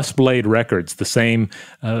 because Rustblade Records, the same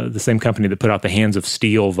company that put out the Hands of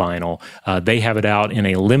Steel vinyl, they have it out in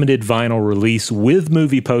a limited vinyl release with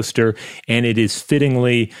movie poster, and it is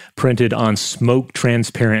fittingly printed on smoke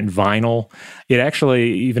transparent vinyl. It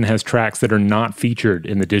actually even has tracks that are not featured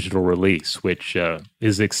in the digital release, which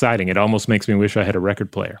is exciting. It almost makes me wish I had a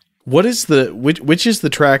record player. What is which is the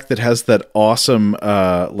track that has that awesome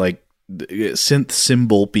synth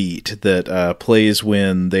cymbal beat that plays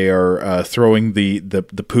when they are throwing the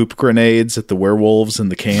poop grenades at the werewolves in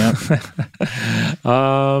the camp?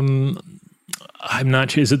 I'm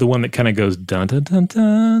not sure. Is it the one that kind of goes dun dun dun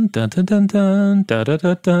dun dun dun dun dun dun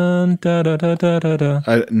dun dun dun dun dun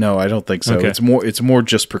dun? No, I don't think so. Okay. It's more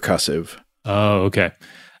just percussive. Oh, okay.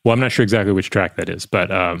 Well, I'm not sure exactly which track that is,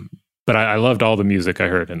 but I loved all the music I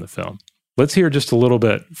heard in the film. Let's hear just a little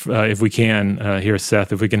bit, if we can, here,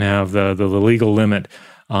 Seth, if we can have the legal limit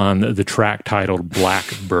on the track titled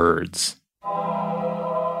Blackbirds.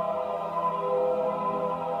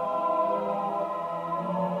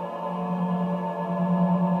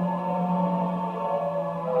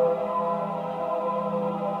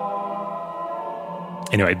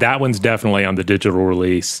 Anyway, that one's definitely on the digital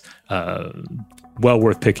release. Well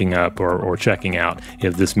worth picking up or checking out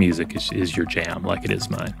if this music is your jam, like it is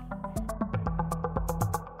mine.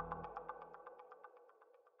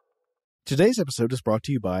 Today's episode is brought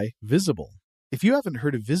to you by Visible. If you haven't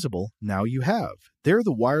heard of Visible, now you have. They're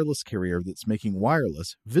the wireless carrier that's making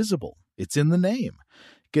wireless visible. It's in the name.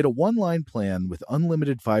 Get a one-line plan with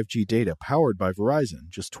unlimited 5G data powered by Verizon,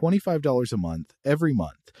 just $25 a month, every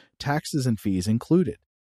month, taxes and fees included.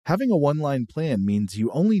 Having a one-line plan means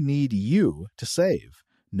you only need you to save.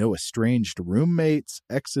 No estranged roommates,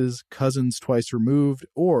 exes, cousins twice removed,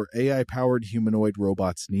 or AI-powered humanoid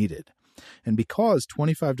robots needed. And because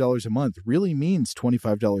 $25 a month really means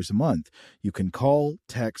 $25 a month, you can call,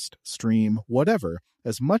 text, stream, whatever,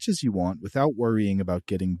 as much as you want without worrying about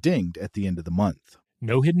getting dinged at the end of the month.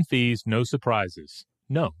 No hidden fees, no surprises.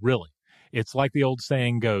 No, really. It's like the old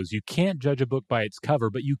saying goes, you can't judge a book by its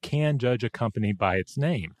cover, but you can judge a company by its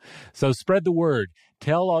name. So spread the word.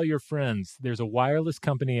 Tell all your friends there's a wireless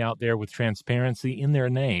company out there with transparency in their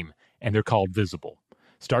name, and they're called Visible.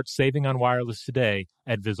 Start saving on wireless today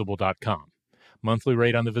at Visible.com. Monthly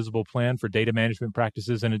rate on the Visible plan for data management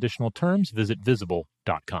practices and additional terms, visit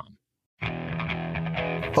Visible.com.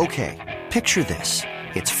 Okay, picture this.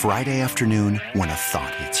 It's Friday afternoon when a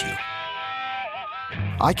thought hits you.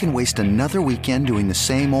 I can waste another weekend doing the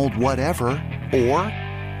same old whatever, or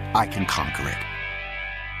I can conquer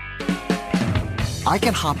it. I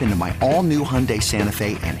can hop into my all-new Hyundai Santa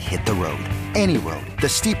Fe and hit the road. Any road. The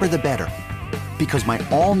steeper, the better. Because my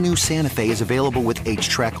all-new Santa Fe is available with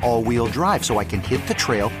H-Track all-wheel drive, so I can hit the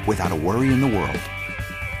trail without a worry in the world.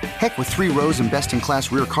 Heck, with 3 rows and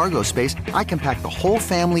best-in-class rear cargo space, I can pack the whole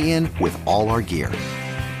family in with all our gear.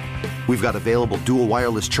 We've got available dual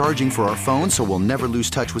wireless charging for our phones, so we'll never lose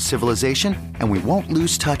touch with civilization, and we won't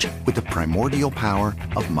lose touch with the primordial power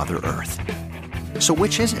of Mother Earth. So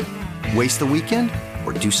which is it? Waste the weekend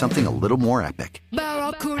or do something a little more epic?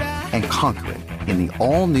 And conquer it in the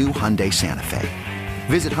all-new Hyundai Santa Fe.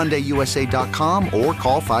 Visit HyundaiUSA.com or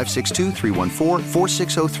call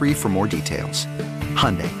 562-314-4603 for more details.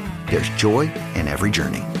 Hyundai, there's joy in every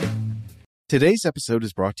journey. Today's episode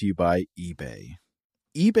is brought to you by eBay.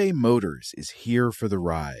 eBay Motors is here for the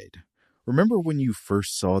ride. Remember when you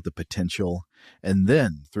first saw the potential? And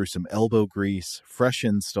then, through some elbow grease, fresh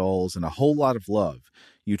installs, and a whole lot of love,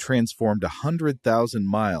 you transformed 100,000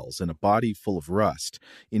 miles and a body full of rust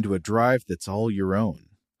into a drive that's all your own.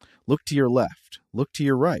 Look to your left. Look to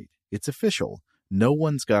your right. It's official. No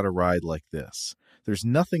one's got a ride like this. There's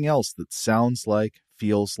nothing else that sounds like,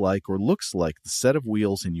 feels like, or looks like the set of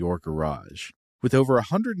wheels in your garage. With over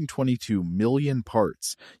 122 million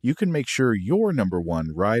parts, you can make sure your number one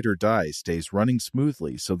ride or die stays running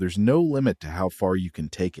smoothly, so there's no limit to how far you can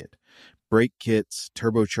take it. Brake kits,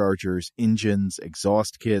 turbochargers, engines,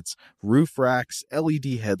 exhaust kits, roof racks, LED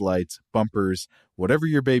headlights, bumpers, whatever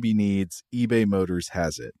your baby needs, eBay Motors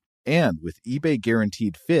has it. And with eBay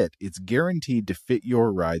Guaranteed Fit, it's guaranteed to fit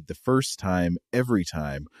your ride the first time, every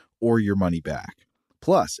time, or your money back.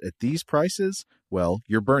 Plus, at these prices, well,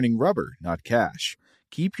 you're burning rubber, not cash.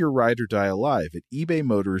 Keep your ride or die alive at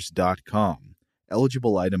ebaymotors.com.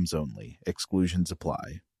 Eligible items only. Exclusions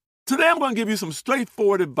apply. Today I'm going to give you some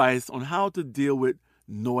straightforward advice on how to deal with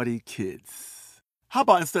naughty kids. How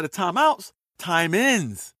about instead of timeouts,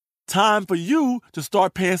 time-ins? Time for you to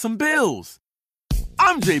start paying some bills.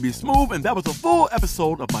 I'm JB Smoove, and that was a full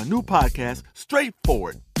episode of my new podcast,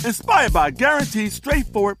 Straightforward, inspired by guaranteed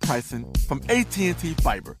straightforward pricing from AT&T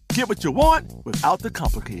Fiber. Get what you want without the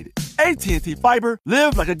complicated. AT&T Fiber,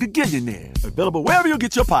 live like a gigillionaire. Available wherever you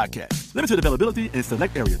get your podcast. Limited availability in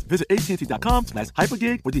select areas. Visit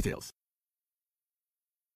AT&T.com/hypergig for details.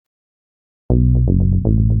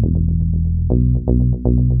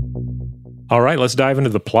 All right, let's dive into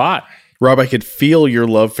the plot. Rob, I could feel your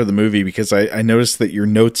love for the movie because I noticed that your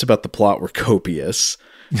notes about the plot were copious.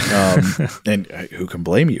 And who can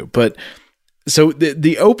blame you? But so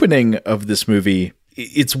the opening of this movie,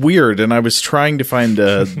 it's weird. And I was trying to find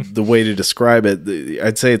the way to describe it.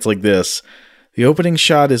 I'd say it's like this. The opening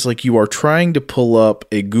shot is like you are trying to pull up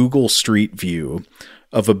a Google Street View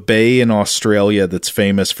of a bay in Australia that's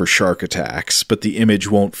famous for shark attacks, but the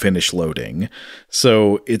image won't finish loading.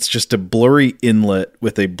 So it's just a blurry inlet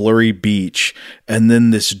with a blurry beach, and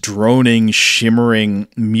then this droning, shimmering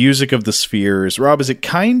music of the spheres. Rob, is it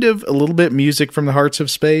kind of a little bit music from the Hearts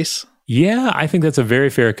of Space? Yeah, I think that's a very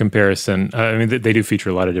fair comparison. I mean, they do feature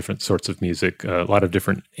a lot of different sorts of music, a lot of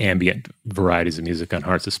different ambient varieties of music on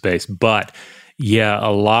Hearts of Space, but yeah, a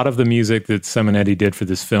lot of the music that Simonetti did for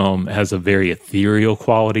this film has a very ethereal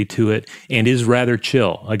quality to it and is rather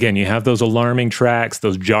chill. Again, you have those alarming tracks,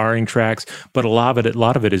 those jarring tracks, but a lot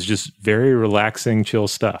of it is just very relaxing, chill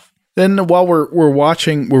stuff. Then while we're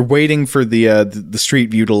waiting for the street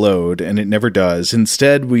view to load, and it never does.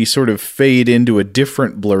 Instead, we sort of fade into a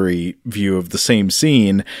different blurry view of the same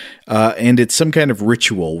scene, and it's some kind of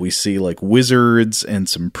ritual. We see like wizards and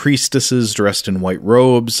some priestesses dressed in white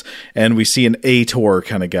robes, and we see an Ator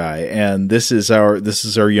kind of guy, and this is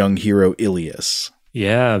our young hero Ilias.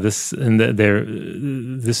 Yeah, this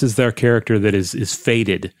is their character that is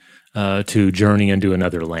fated to journey into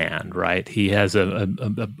another land, right? He has a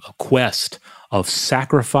quest of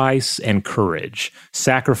sacrifice and courage.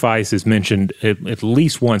 Sacrifice is mentioned at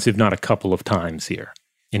least once, if not a couple of times here.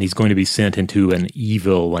 And he's going to be sent into an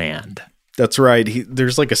evil land. That's right.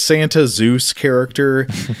 There's like a Santa Zeus character,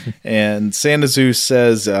 and Santa Zeus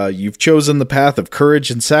says, you've chosen the path of courage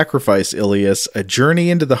and sacrifice, Ilias, a journey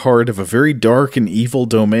into the heart of a very dark and evil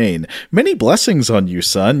domain. Many blessings on you,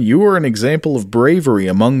 son. You are an example of bravery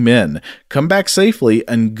among men. Come back safely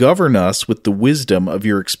and govern us with the wisdom of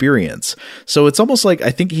your experience. So it's almost like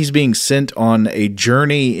I think he's being sent on a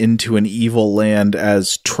journey into an evil land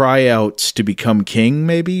as tryouts to become king,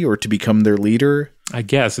 maybe, or to become their leader. I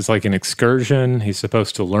guess it's like an excursion. He's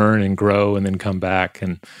supposed to learn and grow and then come back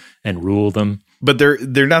and rule them. But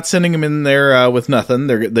they're not sending him in there with nothing.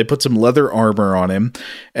 They put some leather armor on him,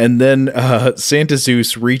 and then Santa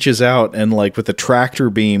Zeus reaches out and like with a tractor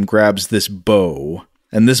beam grabs this bow.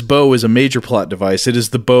 And this bow is a major plot device. It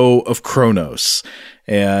is the bow of Kronos.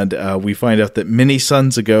 And we find out that many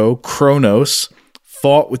suns ago, Kronos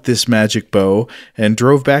fought with this magic bow and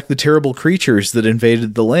drove back the terrible creatures that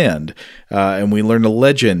invaded the land. And we learn a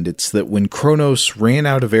legend. It's that when Kronos ran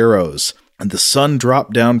out of arrows, and the sun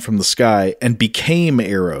dropped down from the sky and became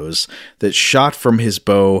arrows that shot from his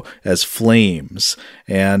bow as flames.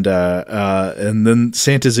 And then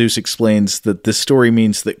Santa Zeus explains that this story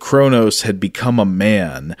means that Kronos had become a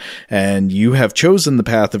man, and you have chosen the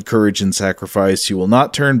path of courage and sacrifice. You will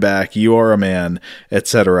not turn back. You are a man,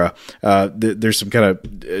 etc. There's some kind of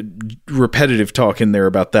repetitive talk in there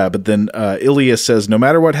about that. But then Ilias says, no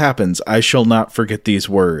matter what happens, I shall not forget these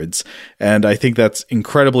words. And I think that's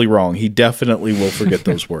incredibly wrong. He definitely will forget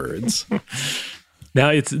those words. Now,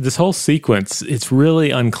 it's this whole sequence, it's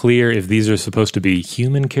really unclear if these are supposed to be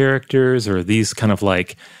human characters or these kind of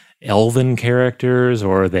like elven characters,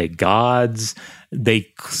 or are they gods?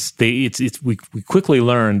 we quickly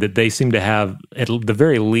learn that they seem to have, at the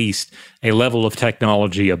very least, a level of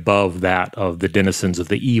technology above that of the denizens of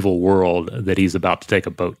the evil world that he's about to take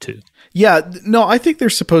a boat to. Yeah, no, I think they're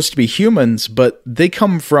supposed to be humans, but they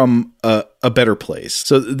come from a better place.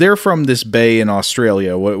 So they're from this bay in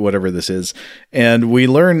Australia, whatever this is. And we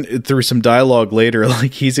learn through some dialogue later,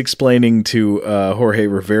 like he's explaining to Jorge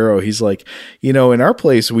Rivero, he's like, in our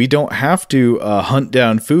place, we don't have to hunt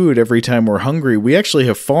down food every time we're hungry. We actually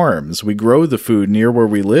have farms. We grow the food near where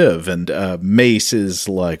we live. And Mace is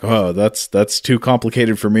like, oh, that's too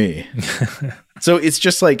complicated for me. So it's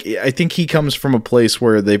just like, I think he comes from a place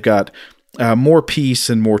where they've got more peace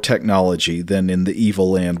and more technology than in the evil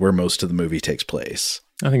land where most of the movie takes place.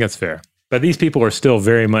 I think that's fair. But these people are still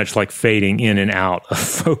very much like fading in and out of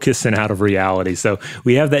focus and out of reality. So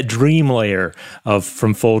we have that dream layer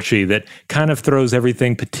from Fulci that kind of throws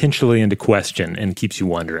everything potentially into question and keeps you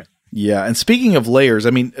wondering. Yeah, and speaking of layers,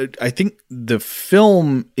 I mean, I think the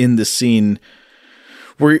film in the scene,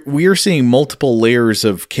 we are seeing multiple layers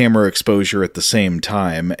of camera exposure at the same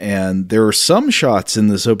time, and there are some shots in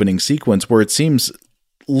this opening sequence where it seems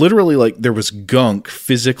literally like there was gunk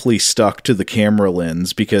physically stuck to the camera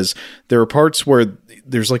lens, because there are parts where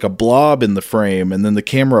there's like a blob in the frame, and then the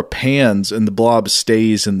camera pans and the blob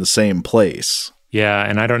stays in the same place. Yeah,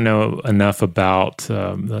 and I don't know enough about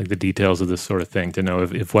like the details of this sort of thing to know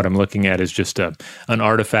if what I'm looking at is just an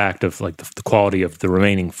artifact of like the quality of the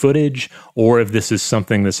remaining footage, or if this is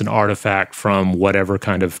something that's an artifact from whatever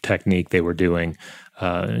kind of technique they were doing,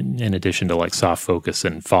 in addition to like soft focus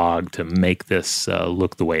and fog to make this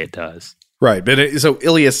look the way it does. Right, but so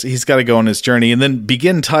Ilias, he's got to go on his journey, and then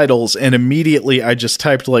begin titles, and immediately I just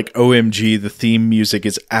typed like, OMG, the theme music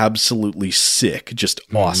is absolutely sick, just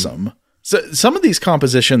awesome. So some of these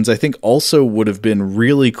compositions I think also would have been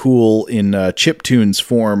really cool in chiptunes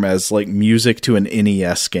form as like music to an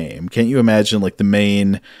NES game. Can't you imagine like the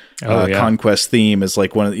main Conquest theme is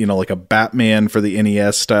like one of, like a Batman for the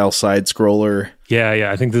NES style side scroller?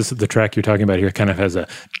 Yeah. I think this is the track you're talking about here kind of has a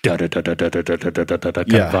da da da da da da da da da da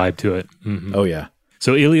kind of vibe to it. Mm-hmm. Oh yeah.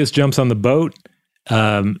 So Ilias jumps on the boat.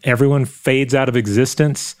 Everyone fades out of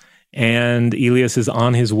existence, and Ilias is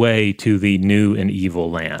on his way to the new and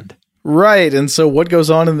evil land. Right, and so what goes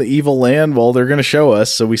on in the evil land? Well, they're going to show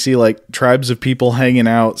us. So we see like tribes of people hanging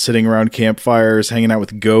out, sitting around campfires, hanging out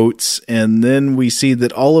with goats, and then we see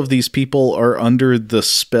that all of these people are under the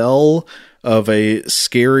spell of a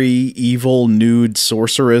scary, evil, nude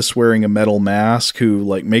sorceress wearing a metal mask who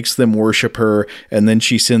like makes them worship her, and then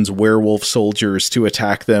she sends werewolf soldiers to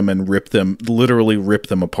attack them and literally rip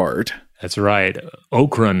them apart. That's right.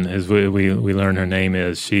 Okran, as we learn her name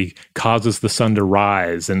is, she causes the sun to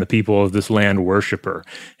rise, and the people of this land worship her.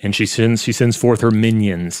 And she sends forth her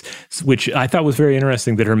minions, which I thought was very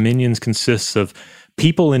interesting, that her minions consists of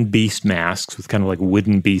people in beast masks, with kind of like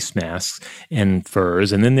wooden beast masks and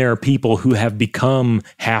furs. And then there are people who have become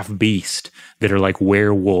half beast that are like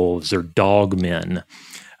werewolves or dogmen.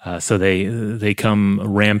 So they come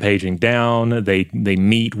rampaging down. They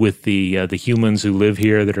meet with the humans who live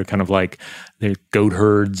here that are kind of like they're goat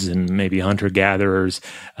herds and maybe hunter gatherers.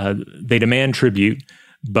 They demand tribute,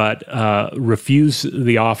 but refuse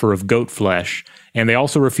the offer of goat flesh, and they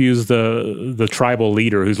also refuse the tribal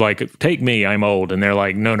leader who's like, "Take me, I'm old," and they're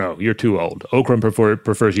like, "No, you're too old." Okran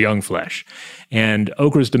prefers young flesh, and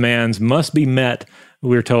Okran's demands must be met.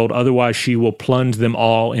 We're told, otherwise she will plunge them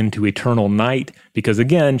all into eternal night, because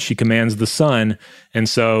again, she commands the sun. And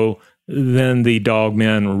so then the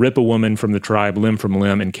dogmen rip a woman from the tribe limb from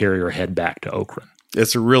limb and carry her head back to Okran.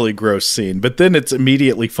 It's a really gross scene, but then it's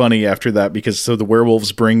immediately funny after that, because so the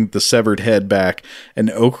werewolves bring the severed head back, and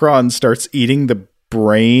Okran starts eating the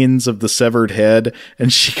brains of the severed head,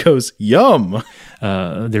 and she goes, "Yum."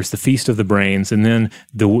 There's the Feast of the Brains, and then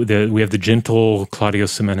we have the gentle Claudio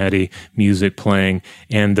Simonetti music playing,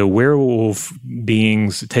 and the werewolf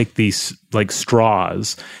beings take these like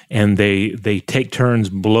straws, and they take turns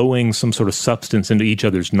blowing some sort of substance into each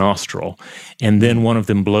other's nostril, and then one of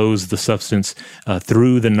them blows the substance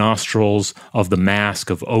through the nostrils of the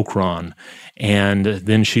mask of Okran, and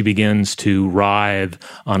then she begins to writhe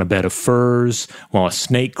on a bed of furs while a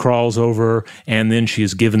snake crawls over, and then she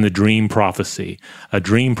is given the dream prophecy. A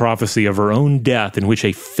dream prophecy of her own death, in which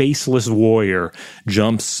a faceless warrior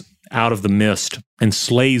jumps out of the mist and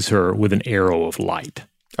slays her with an arrow of light.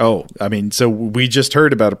 Oh, I mean, so we just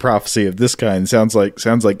heard about a prophecy of this kind. Sounds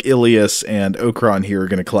like Ilias and Okran here are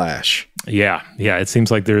going to clash. Yeah. It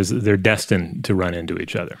seems like they're destined to run into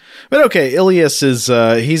each other. But okay, Ilias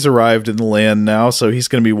he's arrived in the land now, so he's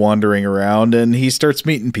going to be wandering around, and he starts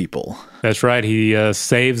meeting people. That's right. He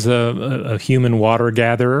saves a human water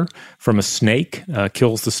gatherer from a snake,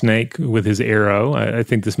 kills the snake with his arrow. I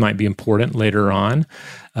think this might be important later on.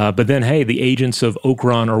 But then, hey, the agents of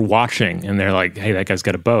Okran are watching, and they're like, hey, that guy's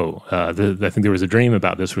got a bow. I think there was a dream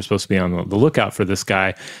about this. We're supposed to be on the lookout for this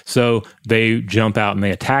guy. So they jump out and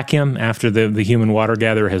they attack him after the human water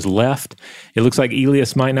gatherer has left. It looks like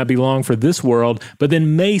Elias might not be long for this world, but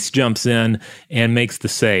then Mace jumps in and makes the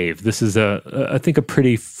save. This is, I think, a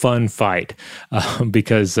pretty fun fight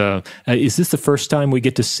because is this the first time we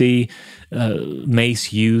get to see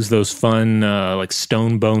Mace use those fun like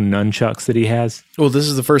stone bone nunchucks that he has? Well, this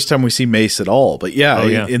is the first time we see Mace at all. But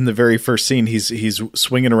in the very first scene, he's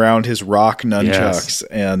swinging around his rock nunchucks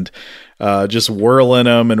and just whirling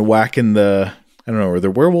them and whacking the. I don't know, are there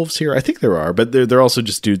werewolves here? I think there are, but they're also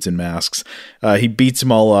just dudes in masks. He beats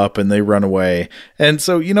them all up and they run away. And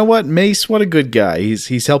so, you know what? Mace, what a good guy.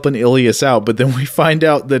 He's helping Ilias out, but then we find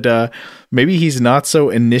out that maybe he's not so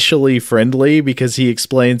initially friendly because he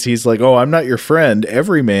explains, he's like, oh, I'm not your friend.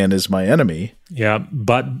 Every man is my enemy. Yeah,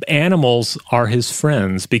 but animals are his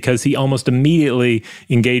friends because he almost immediately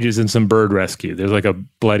engages in some bird rescue. There's like a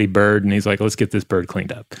bloody bird and he's like, let's get this bird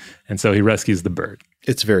cleaned up. And so he rescues the bird.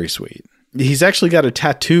 It's very sweet. He's actually got a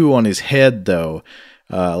tattoo on his head, though.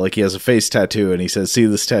 Like he has a face tattoo, and he says, see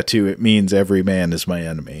this tattoo? It means every man is my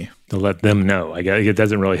enemy. To let them know. I guess it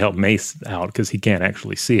doesn't really help Mace out because he can't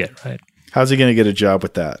actually see it, right? How's he going to get a job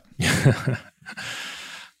with that?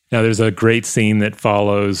 Now, there's a great scene that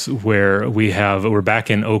follows where we're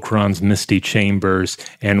back in Okran's misty chambers,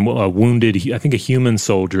 and a wounded, I think a human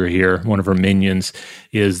soldier here, one of her minions,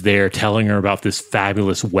 is there telling her about this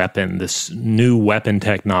fabulous weapon, this new weapon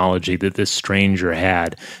technology that this stranger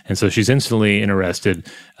had. And so she's instantly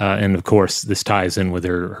interested, and of course, this ties in with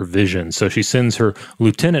her vision. So she sends her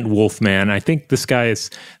Lieutenant Wolfman. I think this guy is,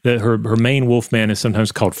 her main Wolfman is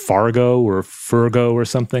sometimes called Fargo or Furgo or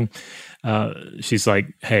something. She's like,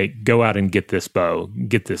 hey, go out and get this bow,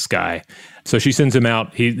 get this guy. So she sends him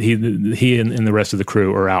out. He and the rest of the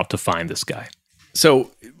crew are out to find this guy.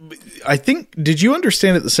 So I think, did you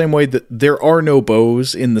understand it the same way that there are no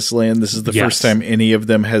bows in this land? This is the first time any of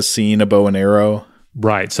them has seen a bow and arrow?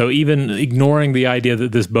 Right. So even ignoring the idea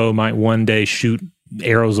that this bow might one day shoot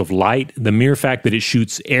arrows of light, the mere fact that it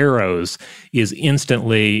shoots arrows is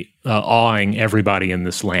instantly awing everybody in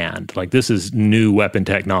this land. Like, this is new weapon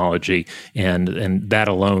technology, and that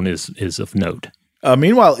alone is of note.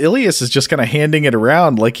 Meanwhile, Ilias is just kind of handing it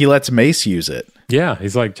around like he lets Mace use it. Yeah,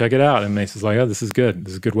 he's like, check it out. And Mace is like, oh, this is good.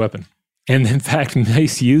 This is a good weapon. And in fact,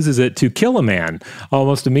 Mace uses it to kill a man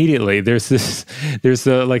almost immediately. There's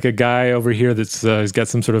like a guy over here that's he's got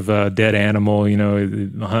some sort of dead animal,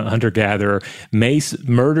 hunter-gatherer. Mace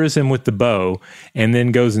murders him with the bow and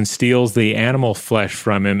then goes and steals the animal flesh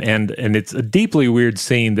from him. And it's a deeply weird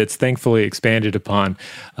scene that's thankfully expanded upon.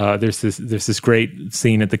 There's this great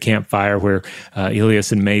scene at the campfire where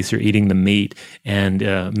Ilias and Mace are eating the meat,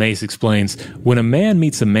 and Mace explains, when a man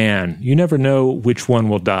meets a man, you never know which one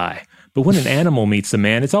will die. But when an animal meets a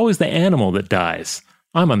man, it's always the animal that dies.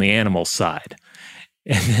 I'm on the animal side.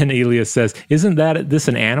 And then Ilias says, isn't this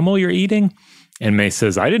an animal you're eating? And Mace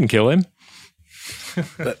says, I didn't kill him.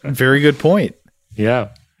 Very good point. Yeah.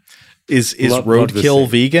 Is roadkill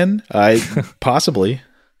vegan? Possibly.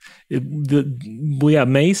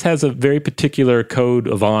 Mace has a very particular code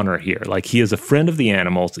of honor here. Like, he is a friend of the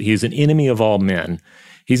animals. He is an enemy of all men.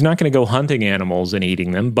 He's not going to go hunting animals and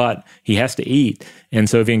eating them, but he has to eat. And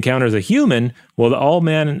so if he encounters a human, well, all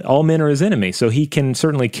men are his enemy. So he can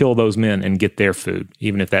certainly kill those men and get their food,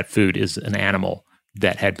 even if that food is an animal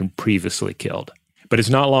that had been previously killed. But it's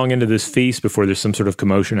not long into this feast before there's some sort of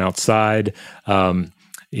commotion outside.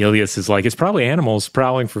 Ilias is like, it's probably animals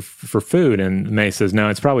prowling for food. And Mace says, no,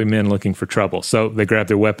 it's probably men looking for trouble. So they grab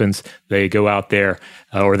their weapons, they go out there,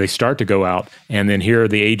 or they start to go out. And then here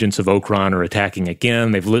the agents of Okran are attacking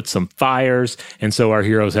again. They've lit some fires. And so our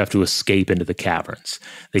heroes have to escape into the caverns.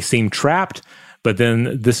 They seem trapped, but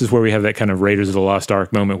then this is where we have that kind of Raiders of the Lost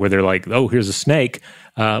Ark moment where they're like, oh, here's a snake.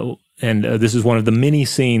 And this is one of the many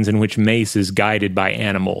scenes in which Mace is guided by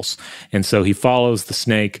animals. And so he follows the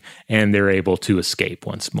snake, and they're able to escape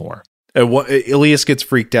once more. Ilias gets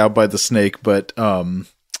freaked out by the snake, but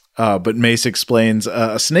Mace explains,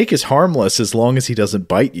 a snake is harmless as long as he doesn't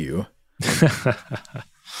bite you.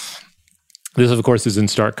 This, of course, is in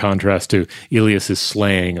stark contrast to Ilias'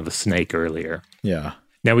 slaying of a snake earlier. Yeah.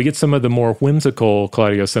 Now we get some of the more whimsical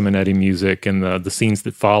Claudio Simonetti music and the scenes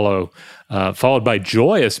that follow, followed by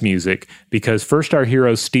joyous music, because first our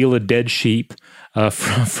heroes steal a dead sheep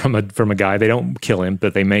from a guy. They don't kill him,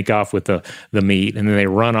 but they make off with the meat, and then they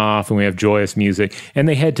run off, and we have joyous music, and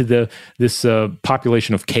they head to this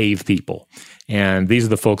population of cave people, and these are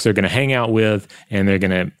the folks they're going to hang out with, and they're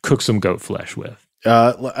going to cook some goat flesh with.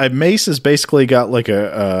 Mace has basically got like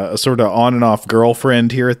a sort of on and off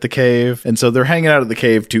girlfriend here at the cave. And so they're hanging out at the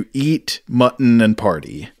cave to eat mutton and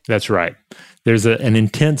party. That's right. There's an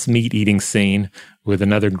intense meat eating scene with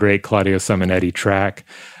another great Claudio Simonetti track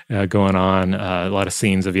going on. A lot of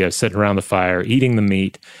scenes of sitting around the fire, eating the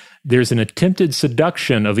meat. There's an attempted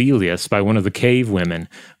seduction of Elias by one of the cave women.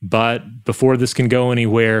 But before this can go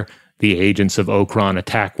anywhere, the agents of Okran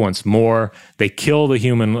attack once more. They kill the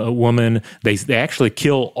human woman. They actually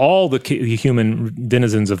kill all the human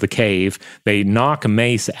denizens of the cave. They knock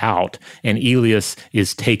Mace out, and Elias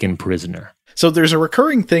is taken prisoner. So there's a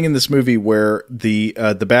recurring thing in this movie where the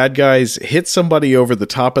bad guys hit somebody over the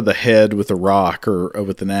top of the head with a rock or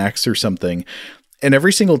with an axe or something. And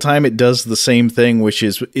every single time it does the same thing, which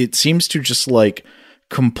is it seems to just like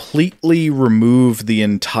completely remove the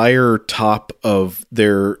entire top of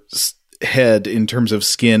their head in terms of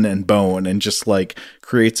skin and bone, and just like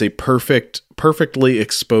creates a perfectly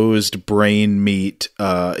exposed brain meat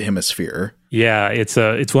hemisphere. Yeah,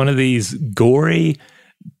 it's one of these gory,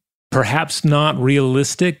 perhaps not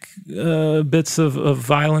realistic bits of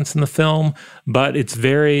violence in the film, but it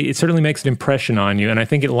certainly makes an impression on you, and I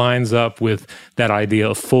think it lines up with that idea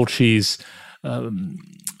of Fulci's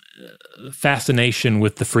fascination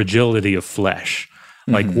with the fragility of flesh.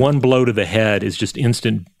 Like one blow to the head is just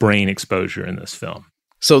instant brain exposure in this film.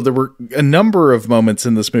 So there were a number of moments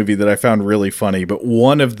in this movie that I found really funny, but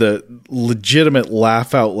one of the legitimate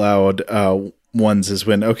laugh out loud ones is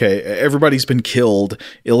when, okay, everybody's been killed,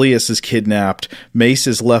 Elias is kidnapped, Mace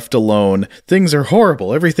is left alone, things are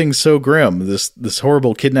horrible, everything's so grim, this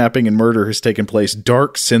horrible kidnapping and murder has taken place,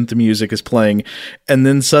 dark synth music is playing, and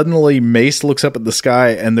then suddenly Mace looks up at the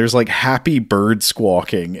sky and there's like happy bird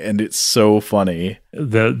squawking, and it's so funny.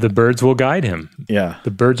 The birds will guide him. Yeah.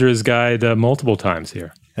 The birds are his guide multiple times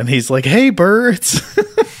here. And he's like, hey, birds!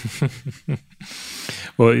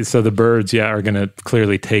 Well, so the birds, are going to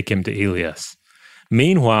clearly take him to Elias.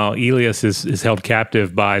 Meanwhile, Elias is held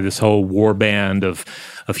captive by this whole war band of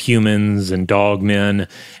humans and dogmen,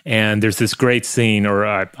 and there's this great scene, or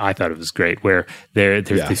I thought it was great, where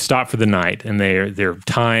they stop for the night and they're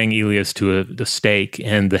tying Elias to a stake,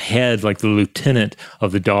 and the head, like the lieutenant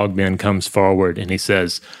of the dogmen, comes forward and he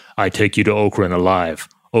says, "I take you to Okran alive.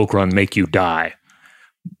 Okran make you die."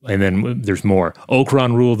 And then there's more.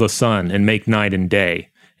 "Okran rule the sun and make night and day."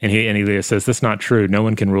 And Elias says, "That's not true. No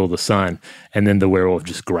one can rule the sun." And then the werewolf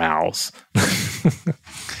just growls.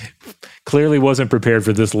 Clearly wasn't prepared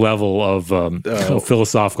for this level of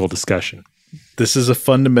philosophical discussion. This is a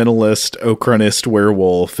fundamentalist, Okranist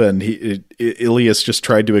werewolf, and Elias just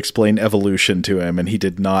tried to explain evolution to him, and he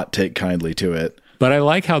did not take kindly to it. But I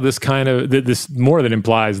like how this this more than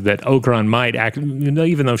implies that Okran might act,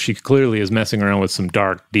 even though she clearly is messing around with some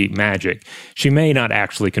dark, deep magic, she may not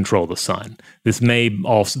actually control the sun. This may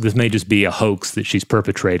just be a hoax that she's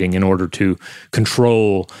perpetrating in order to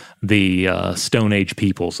control the Stone Age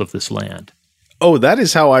peoples of this land. Oh, that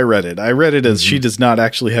is how I read it. I read it as she does not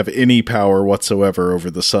actually have any power whatsoever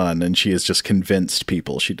over the sun, and she has just convinced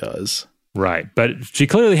people she does. Right, but she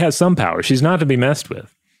clearly has some power. She's not to be messed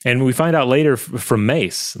with. And we find out later from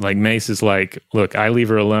Mace, like Mace is like, look, I leave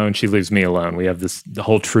her alone, she leaves me alone. We have the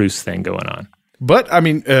whole truce thing going on. But, I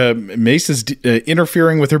mean, Mace is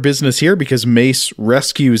interfering with her business here because Mace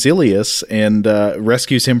rescues Elias and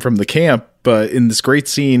rescues him from the camp in this great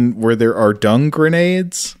scene where there are dung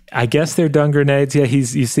grenades. I guess they're dung grenades. Yeah,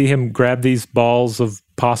 you see him grab these balls of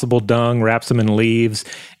possible dung, wraps them in leaves,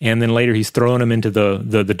 and then later he's throwing them into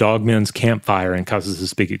the dogmen's campfire and causes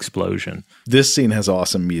this big explosion. This scene has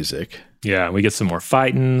awesome music. Yeah, we get some more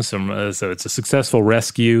fighting, so it's a successful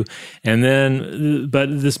rescue. And then,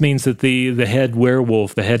 but this means that the head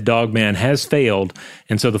werewolf, the head dogman, has failed.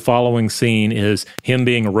 And so the following scene is him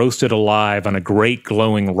being roasted alive on a great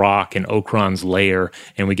glowing rock in Okran's lair,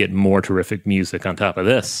 and we get more terrific music on top of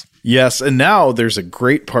this. Yes, and now there's a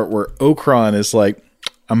great part where Okran is like,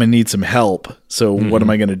 I'm going to need some help. So what am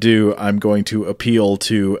I going to do? I'm going to appeal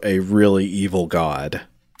to a really evil god.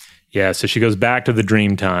 Yeah, so she goes back to the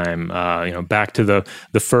dream time, back to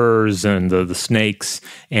the furs and the snakes,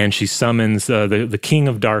 and she summons the king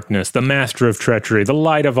of darkness, the master of treachery, the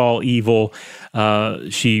light of all evil.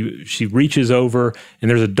 She reaches over, and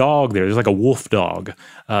there's a dog there. There's like a wolf dog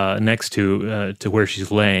next to where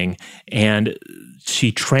she's laying, and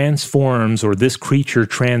she transforms, or this creature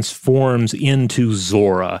transforms into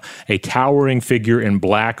Zora, a towering figure in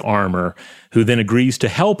black armor, who then agrees to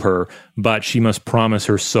help her, but she must promise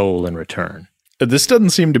her soul in return. This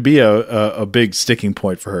doesn't seem to be a big sticking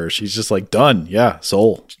point for her. She's just like, done. Yeah,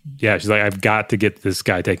 soul. Yeah, she's like, I've got to get this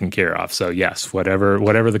guy taken care of. So yes,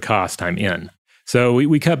 whatever the cost, I'm in. So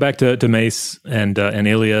we cut back to Mace and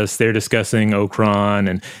Ilias. They're discussing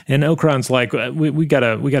Okran, and Okran's like, we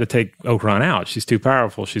gotta take Okran out. She's too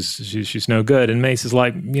powerful. She's no good. And Mace is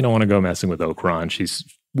like, you don't want to go messing with Okran. She's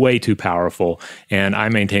way too powerful. And I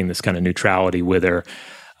maintain this kind of neutrality with her.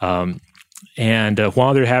 And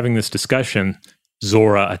while they're having this discussion,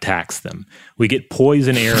 Zora attacks them. We get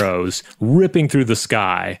poison arrows ripping through the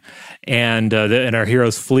sky, and our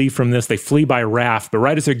heroes flee from this. They flee by raft, but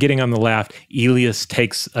right as they're getting on the raft, Ilias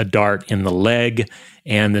takes a dart in the leg,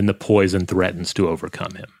 and then the poison threatens to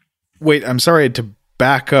overcome him. Wait, I'm sorry to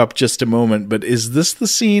back up just a moment, but is this the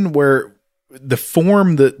scene where the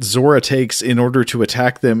form that Zora takes in order to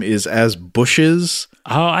attack them is as bushes?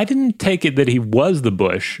 Oh, I didn't take it that he was the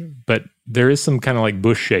bush, but there is some kind of like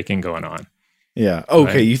bush shaking going on. Yeah.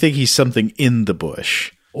 Okay. Right. You think he's something in the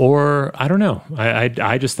bush, or I don't know.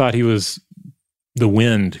 I just thought he was the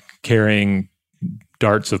wind carrying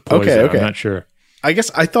darts of poison. Okay. I'm not sure. I guess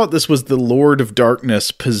I thought this was the Lord of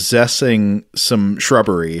Darkness possessing some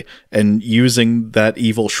shrubbery and using that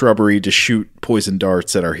evil shrubbery to shoot poison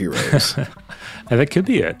darts at our heroes. That could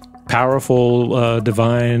be it. Powerful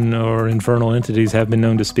divine or infernal entities have been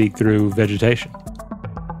known to speak through vegetation.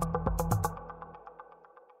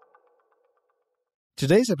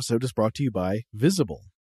 Today's episode is brought to you by Visible.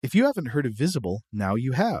 If you haven't heard of Visible, now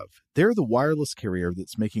you have. They're the wireless carrier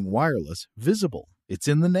that's making wireless visible. It's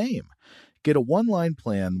in the name. Get a one-line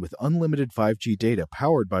plan with unlimited 5G data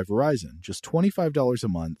powered by Verizon, just $25 a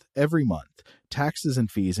month, every month, taxes and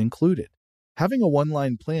fees included. Having a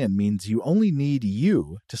one-line plan means you only need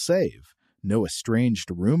you to save. No estranged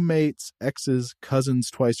roommates, exes, cousins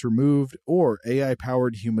twice removed, or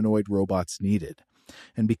AI-powered humanoid robots needed.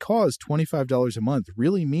 And because $25 a month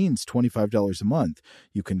really means $25 a month,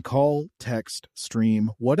 you can call, text,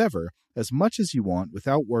 stream, whatever, as much as you want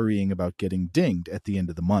without worrying about getting dinged at the end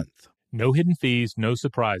of the month. No hidden fees, no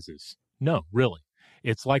surprises. No, really.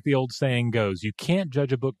 It's like the old saying goes, you can't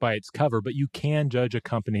judge a book by its cover, but you can judge a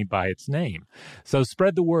company by its name. So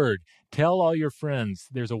spread the word. Tell all your friends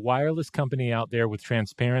there's a wireless company out there with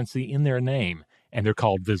transparency in their name, and they're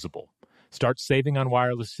called Visible. Start saving on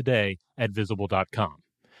wireless today at Visible.com.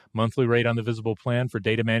 Monthly rate on the Visible plan for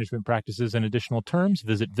data management practices and additional terms,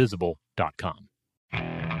 visit Visible.com.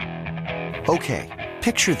 Okay,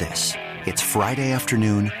 picture this. It's Friday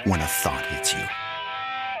afternoon when a thought hits you.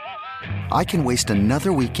 I can waste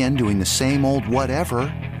another weekend doing the same old whatever,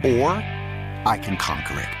 or I can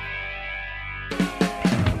conquer it.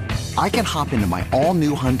 I can hop into my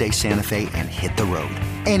all-new Hyundai Santa Fe and hit the road.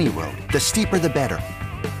 Any road. The steeper, the better.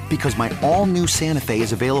 Because my all-new Santa Fe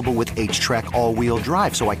is available with H-Track all-wheel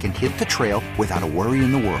drive, so I can hit the trail without a worry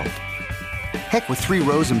in the world. Heck, with 3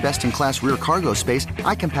 rows and best-in-class rear cargo space,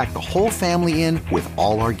 I can pack the whole family in with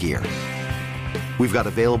all our gear. We've got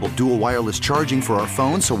available dual wireless charging for our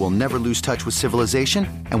phones, so we'll never lose touch with civilization,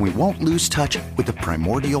 and we won't lose touch with the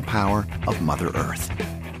primordial power of Mother Earth.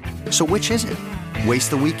 So which is it? Waste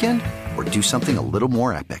the weekend or do something a little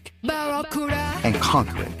more epic? And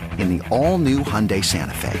conquer it in the all-new Hyundai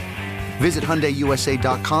Santa Fe. Visit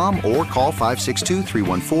HyundaiUSA.com or call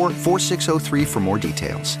 562-314-4603 for more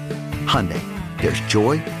details. Hyundai, there's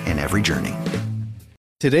joy in every journey.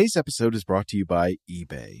 Today's episode is brought to you by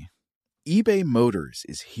eBay. eBay Motors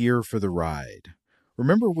is here for the ride.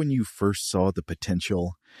 Remember when you first saw the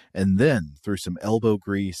potential? And then, through some elbow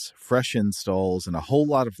grease, fresh installs, and a whole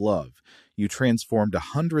lot of love, you transformed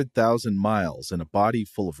 100,000 miles and a body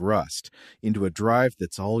full of rust into a drive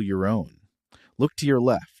that's all your own. Look to your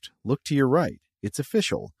left. Look to your right. It's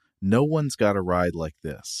official. No one's got a ride like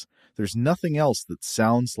this. There's nothing else that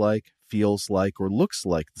sounds like, feels like, or looks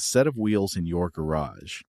like the set of wheels in your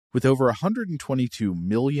garage. With over 122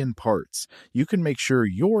 million parts, you can make sure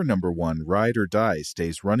your number one ride or die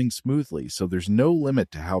stays running smoothly, so there's no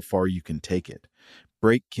limit to how far you can take it.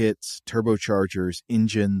 Brake kits, turbochargers,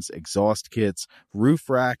 engines, exhaust kits, roof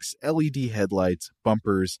racks, LED headlights,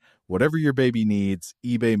 bumpers, whatever your baby needs,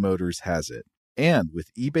 eBay Motors has it. And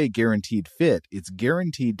with eBay Guaranteed Fit, it's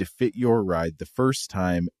guaranteed to fit your ride the first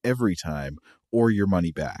time, every time, or your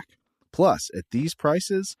money back. Plus, at these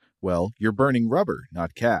prices, well, you're burning rubber,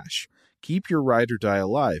 not cash. Keep your ride or die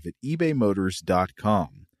alive at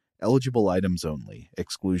ebaymotors.com. Eligible items only.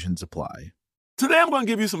 Exclusions apply. Today I'm going to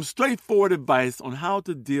give you some straightforward advice on how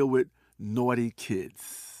to deal with naughty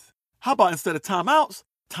kids. How about instead of timeouts,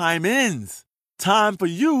 time-ins? Time for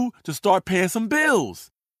you to start paying some bills.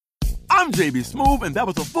 I'm JB Smoove, and that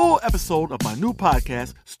was a full episode of my new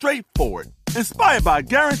podcast, Straightforward, inspired by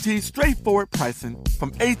guaranteed straightforward pricing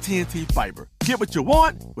from AT&T Fiber. Get what you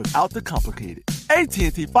want without the complicated.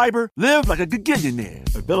 AT&T Fiber, live like a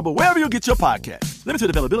gigillionaire. Available wherever you get your podcast. Limited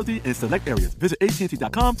availability in select areas. Visit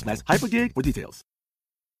AT&T.com/hypergig for details.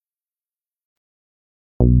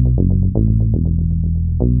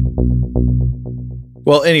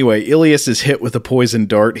 Well, anyway, Ilias is hit with a poison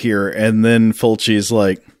dart here, and then Fulci's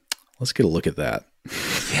like, let's get a look at that.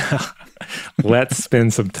 Yeah. Let's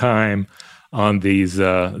spend some time on these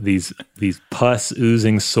pus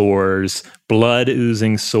oozing sores, blood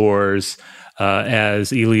oozing sores,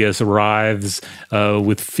 as Ilias arrives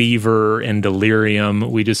with fever and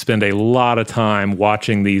delirium. We just spend a lot of time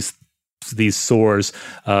watching these sores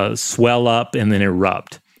swell up and then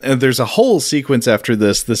erupt. And there's a whole sequence after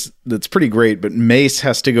this that's pretty great, but Mace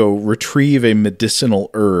has to go retrieve a medicinal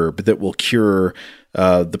herb that will cure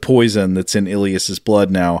the poison that's in Ilias's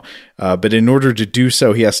blood now. But in order to do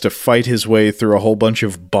so, he has to fight his way through a whole bunch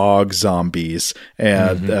of bog zombies.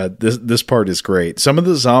 And this part is great. Some of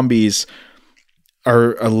the zombies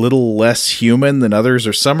are a little less human than others,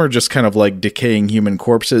 or some are just kind of like decaying human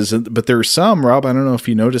corpses. But there are some, Rob, I don't know if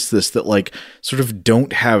you noticed this, that like sort of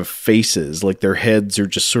don't have faces, like their heads are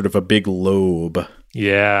just sort of a big lobe.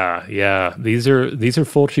 Yeah. These are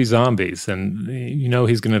Fulci zombies, and you know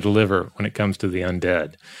he's going to deliver when it comes to the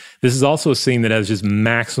undead. This is also a scene that has just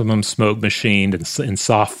maximum smoke machined and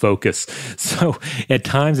soft focus. So at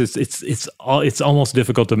times it's almost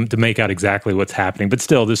difficult to make out exactly what's happening. But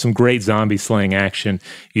still, there's some great zombie slaying action.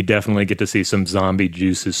 You definitely get to see some zombie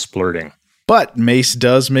juices splurting. But Mace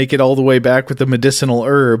does make it all the way back with the medicinal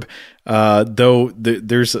herb, though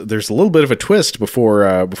there's a little bit of a twist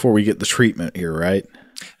before we get the treatment here, right?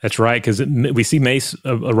 That's right, because we see Mace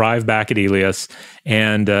arrive back at Ilias,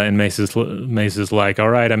 and Mace is like, all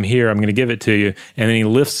right, I'm here, I'm going to give it to you. And then he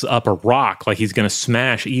lifts up a rock like he's going to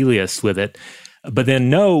smash Ilias with it. But then,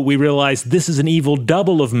 no, we realize this is an evil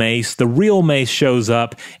double of Mace. The real Mace shows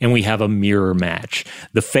up, and we have a mirror match.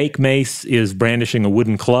 The fake Mace is brandishing a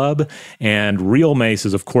wooden club, and real Mace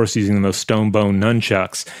is, of course, using the most stone-bone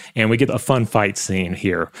nunchucks. And we get a fun fight scene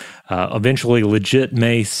here. Eventually, legit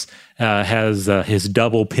Mace has his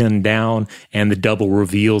double pinned down, and the double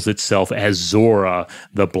reveals itself as Zora,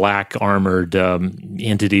 the black armored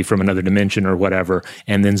entity from another dimension or whatever,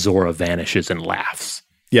 and then Zora vanishes and laughs.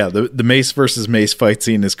 Yeah, the Mace versus Mace fight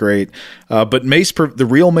scene is great, but the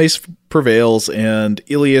real Mace prevails, and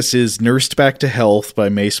Ilias is nursed back to health by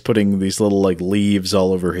Mace putting these little like leaves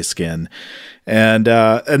all over his skin, and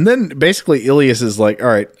then basically Ilias is like, all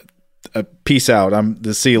right, peace out.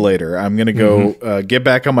 See you later. I'm gonna go get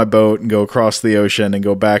back on my boat and go across the ocean and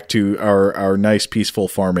go back to our nice peaceful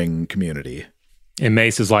farming community. And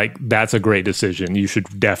Mace is like, that's a great decision. You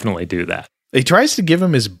should definitely do that. He tries to give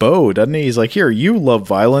him his bow, doesn't he? He's like, here, you love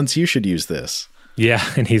violence. You should use this. Yeah,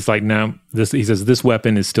 and he's like, no, he says, this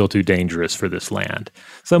weapon is still too dangerous for this land.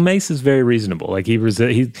 So Mace is very reasonable. Like he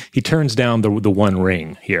turns down the one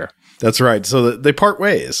ring here. That's right. So they part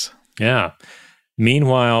ways. Yeah.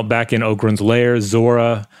 Meanwhile, back in Okrun's lair,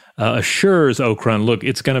 Zora assures Okrun, look,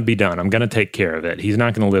 it's going to be done. I'm going to take care of it. He's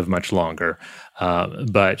not going to live much longer.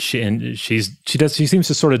 But she seems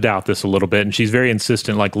to sort of doubt this a little bit, and she's very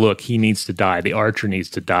insistent, like, look, he needs to die. The archer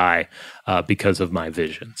needs to die because of my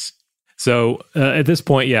visions. So at this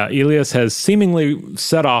point, yeah, Ilias has seemingly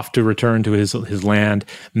set off to return to his land.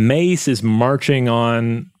 Mace is marching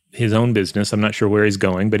on his own business. I'm not sure where he's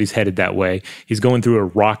going, but he's headed that way. He's going through a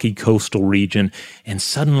rocky coastal region, and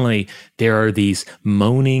suddenly there are these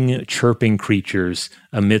moaning, chirping creatures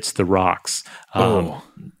amidst the rocks.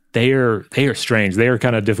 They are strange. They are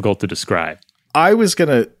kind of difficult to describe. I was going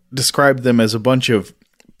to describe them as a bunch of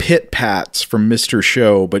pit pats from Mr.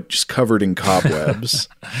 Show, but just covered in cobwebs.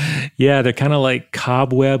 Yeah, they're kind of like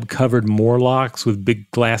cobweb-covered Morlocks with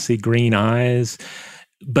big glassy green eyes.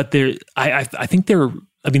 But I think they're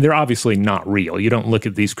obviously not real. You don't look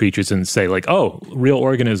at these creatures and say like, oh, real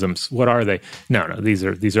organisms. What are they? No, these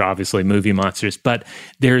are obviously movie monsters. But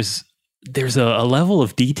there's a level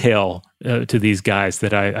of detail to these guys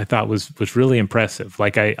that I thought was really impressive.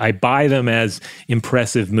 Like I buy them as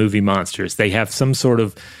impressive movie monsters. They have some sort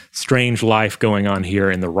of strange life going on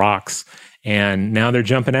here in the rocks. And now they're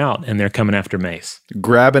jumping out, and they're coming after Mace.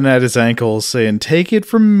 Grabbing at his ankles, saying, take it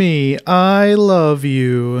from me, I love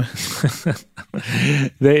you.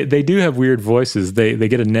 They do have weird voices. They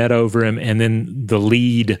get a net over him, and then the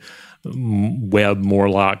lead web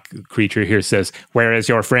Morlock creature here says, "Where is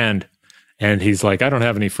your friend?" And he's like, "I don't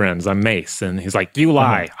have any friends. I'm Mace." And he's like, "You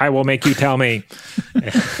lie. I will make you tell me."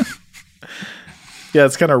 Yeah,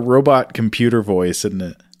 it's kind of robot computer voice, isn't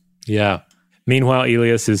it? Yeah. Meanwhile,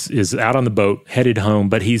 Elias is out on the boat, headed home,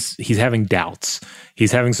 but he's having doubts.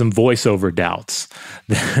 He's having some voiceover doubts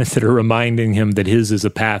that are reminding him that his is a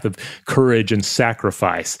path of courage and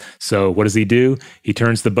sacrifice. So what does he do? He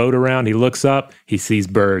turns the boat around, he looks up, he sees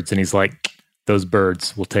birds, and he's like, "Those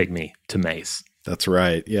birds will take me to Mace." That's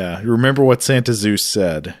right. Yeah. Remember what Santa Zeus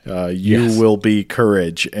said. You will be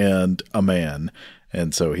courage and a man.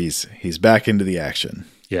 And so he's back into the action.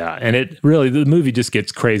 Yeah. And the movie just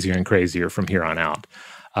gets crazier and crazier from here on out.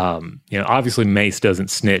 Obviously Mace doesn't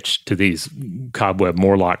snitch to these cobweb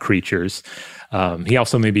Morlock creatures. He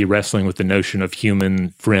also may be wrestling with the notion of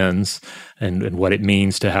human friends and what it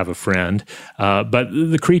means to have a friend. But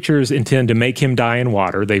the creatures intend to make him die in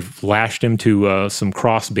water. They've lashed him to some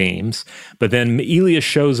cross beams. But then Elias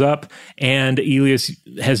shows up, and Elias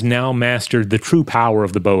has now mastered the true power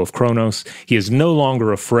of the bow of Kronos. He is no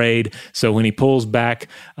longer afraid. So when he pulls back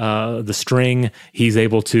the string, he's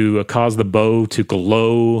able to cause the bow to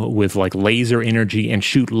glow with like laser energy and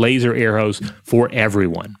shoot laser arrows for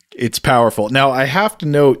everyone. It's powerful. Now, I have to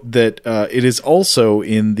note that it is also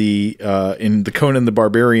in the Conan the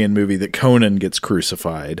Barbarian movie that Conan gets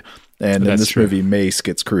crucified, and in this movie, Mace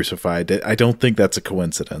gets crucified. I don't think that's a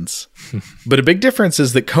coincidence. But a big difference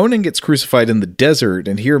is that Conan gets crucified in the desert,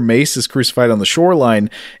 and here Mace is crucified on the shoreline,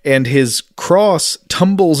 and his cross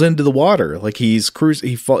tumbles into the water. Like he's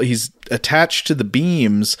attached to the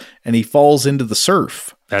beams, and he falls into the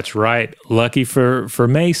surf. That's right. Lucky for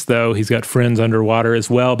Mace, though, he's got friends underwater as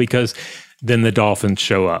well, because then the dolphins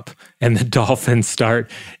show up, and the dolphins start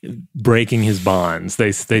breaking his bonds.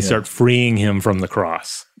 They start freeing him from the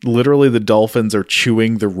cross. Literally, the dolphins are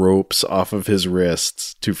chewing the ropes off of his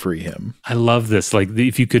wrists to free him. I love this. Like,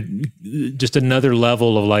 if you could, just another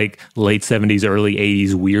level of like late 70s, early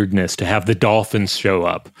 80s weirdness to have the dolphins show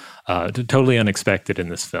up. Totally unexpected in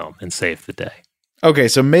this film and save the day. Okay,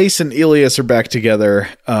 so Mace and Elias are back together,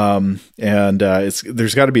 and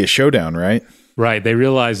there's got to be a showdown, right? Right. They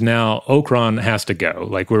realize now Okran has to go.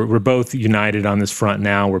 Like, we're both united on this front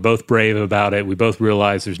now. We're both brave about it. We both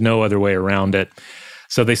realize there's no other way around it.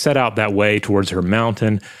 So they set out that way towards her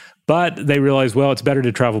mountain. But they realize, well, it's better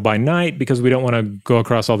to travel by night because we don't want to go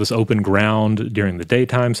across all this open ground during the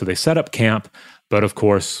daytime. So they set up camp. But of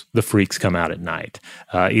course, the freaks come out at night.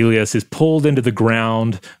 Elias is pulled into the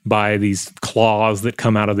ground by these claws that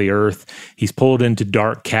come out of the earth. He's pulled into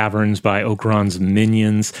dark caverns by Okran's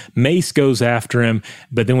minions. Mace goes after him,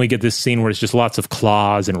 but then we get this scene where it's just lots of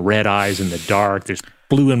claws and red eyes in the dark. There's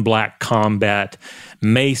blue and black combat.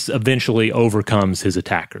 Mace eventually overcomes his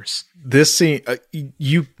attackers. This scene,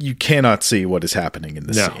 you cannot see what is happening in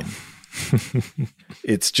this scene.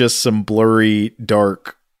 It's just some blurry,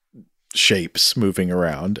 dark shapes moving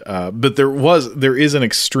around. But there is an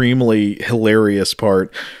extremely hilarious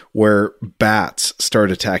part where bats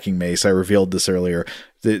start attacking Mace. I revealed this earlier.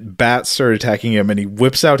 The bats start attacking him, and he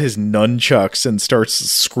whips out his nunchucks and starts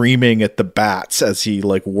screaming at the bats as he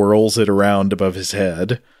like whirls it around above his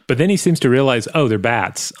head. But then he seems to realize, oh, they're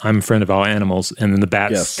bats. I'm a friend of all animals. And then the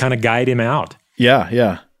bats kind of guide him out.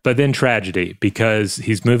 Yeah. But then tragedy, because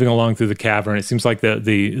he's moving along through the cavern. It seems like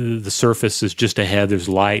the surface is just ahead. There's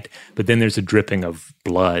light, but then there's a dripping of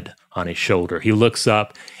blood on his shoulder. He looks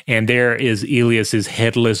up, and there is Elias's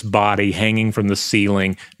headless body hanging from the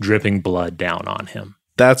ceiling, dripping blood down on him.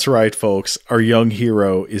 That's right, folks. Our young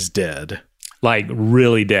hero is dead. Like,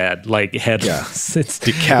 really dead. Like, headless. Yeah. It's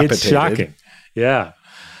decapitated. It's shocking. Yeah.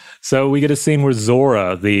 So we get a scene where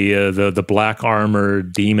Zora, the black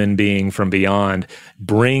armored demon being from beyond,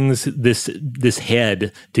 brings this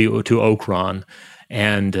head to Okran,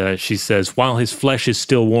 and she says, "While his flesh is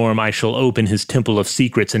still warm, I shall open his temple of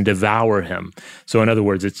secrets and devour him." So in other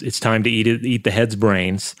words, it's time to eat the head's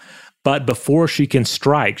brains. But before she can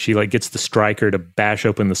strike, she like gets the striker to bash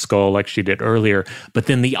open the skull like she did earlier. But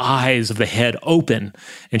then the eyes of the head open,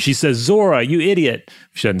 and she says, "Zora, you idiot."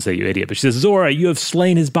 She doesn't say you idiot, but she says, "Zora, you have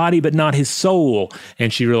slain his body, but not his soul."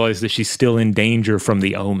 And she realized that she's still in danger from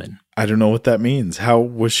the omen. I don't know what that means. How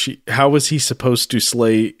was he supposed to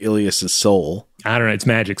slay Elias's soul? I don't know. It's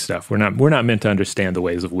magic stuff. We're not meant to understand the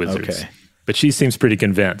ways of wizards. Okay. But she seems pretty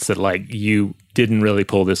convinced that like you didn't really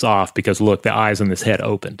pull this off because look, the eyes on this head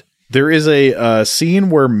opened. There is a scene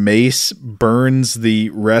where Mace burns the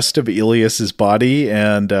rest of Elias's body,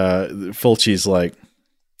 and Fulci's like,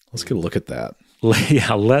 let's get a look at that.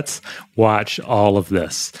 Yeah, let's watch all of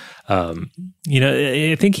this.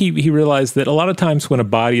 I think he realized that a lot of times when a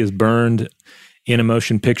body is burned, in a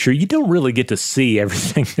motion picture, you don't really get to see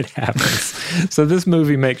everything that happens. So this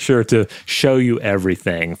movie makes sure to show you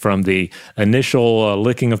everything, from the initial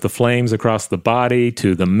licking of the flames across the body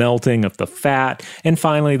to the melting of the fat, and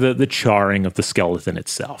finally the charring of the skeleton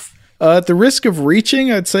itself. At the risk of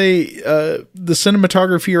reaching, I'd say the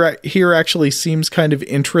cinematography here actually seems kind of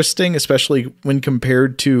interesting, especially when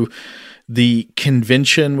compared to the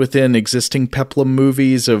convention within existing Peplum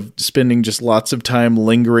movies of spending just lots of time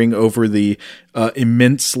lingering over the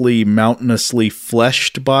immensely mountainously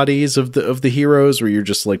fleshed bodies of the heroes, where you're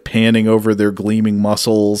just like panning over their gleaming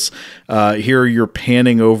muscles. Here you're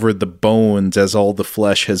panning over the bones as all the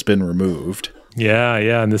flesh has been removed. Yeah,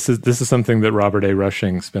 and this is something that Robert A.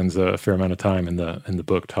 Rushing spends a fair amount of time in the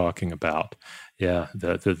book talking about. Yeah,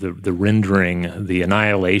 the rendering, the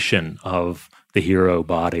annihilation of the hero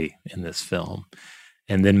body in this film.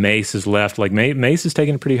 And then Mace is left, like Mace is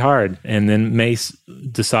taken pretty hard, and then Mace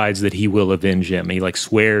decides that he will avenge him. He like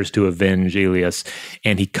swears to avenge Ilias,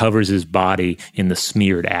 and he covers his body in the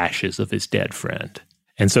smeared ashes of his dead friend.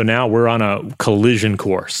 And so now we're on a collision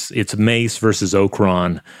course. It's Mace versus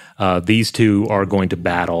Okran. These two are going to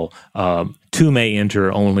battle. Two may enter,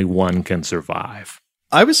 only one can survive.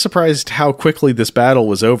 I was surprised how quickly this battle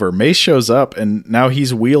was over. Mace shows up, and now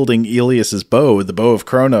he's wielding Ilias's bow, the bow of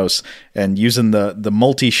Kronos, and using the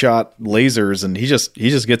multi-shot lasers, and he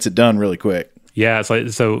just gets it done really quick. Yeah, it's like,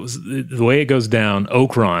 so the way it goes down,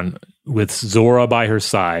 Okran, with Zora by her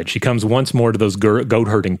side, she comes once more to those goat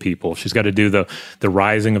herding people. She's got to do the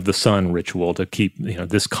rising of the sun ritual to keep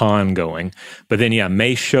this con going. But then,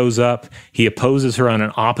 Mace shows up. He opposes her on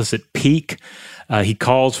an opposite peak. He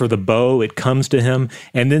calls for the bow. It comes to him.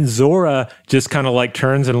 And then Zora just kind of like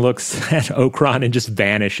turns and looks at Okran and just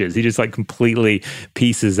vanishes. He just like completely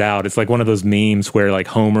pieces out. It's like one of those memes where like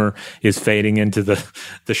Homer is fading into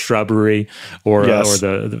the shrubbery, or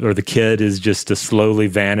the kid is just slowly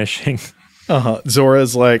vanishing.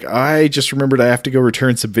 Zora's like, I just remembered I have to go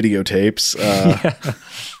return some videotapes. Yeah.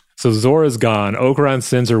 So Zora's gone. Okran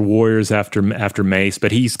sends her warriors after Mace,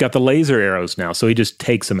 but he's got the laser arrows now, so he just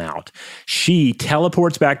takes them out. She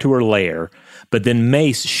teleports back to her lair, but then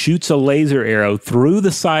Mace shoots a laser arrow through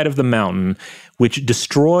the side of the mountain, which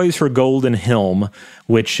destroys her golden helm,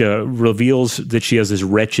 which reveals that she has this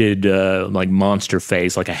wretched like monster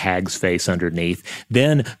face, like a hag's face underneath.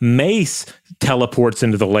 Then Mace teleports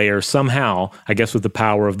into the lair somehow, I guess with the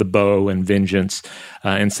power of the bow and vengeance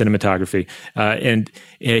and cinematography. And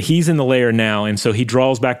he's in the lair now, and so he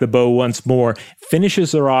draws back the bow once more,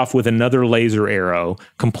 finishes her off with another laser arrow,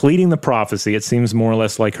 completing the prophecy. It seems more or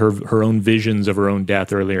less like her own visions of her own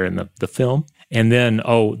death earlier in the film. And then,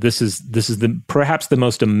 this is perhaps the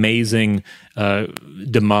most amazing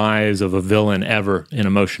demise of a villain ever in a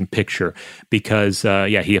motion picture, because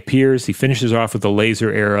he appears, he finishes off with a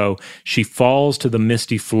laser arrow, she falls to the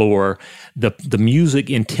misty floor, the music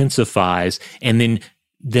intensifies, and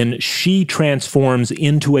then she transforms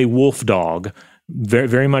into a wolf dog, very,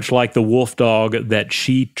 very much like the wolf dog that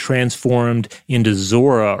she transformed into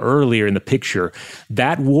Zora earlier in the picture.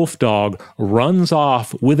 That wolf dog runs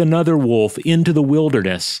off with another wolf into the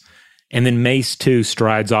wilderness, and then Mace too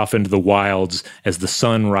strides off into the wilds as the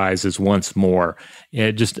sun rises once more.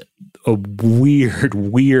 Just a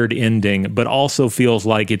weird ending, but also feels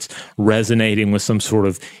like it's resonating with some sort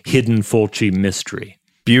of hidden Fulci mystery.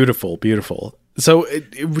 Beautiful, beautiful. So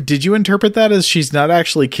did you interpret that as she's not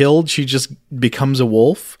actually killed, she just becomes a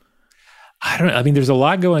wolf? I mean, there's a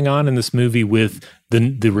lot going on in this movie with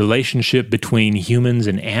the relationship between humans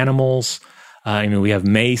and animals. We have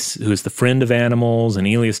Mace, who is the friend of animals, and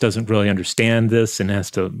Ilias doesn't really understand this and has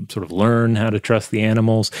to sort of learn how to trust the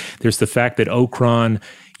animals. There's the fact that Okran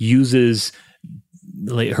uses,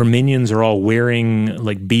 like, her minions are all wearing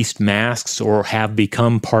like beast masks or have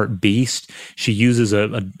become part beast. She uses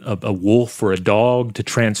a wolf or a dog to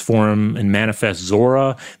transform and manifest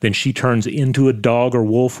Zora. Then she turns into a dog or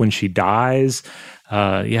wolf when she dies.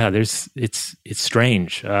 It's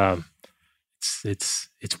strange.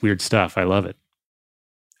 It's weird stuff. I love it.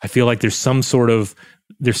 I feel like there's some sort of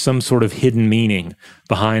hidden meaning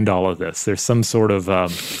behind all of this. There's some sort of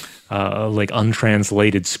like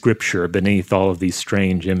untranslated scripture beneath all of these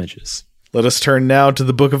strange images. Let us turn now to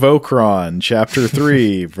the Book of Okran, chapter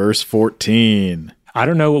 3, verse 14. I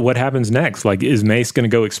don't know what happens next. Like, is Mace going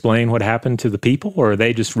to go explain what happened to the people, or are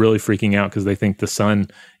they just really freaking out because they think the sun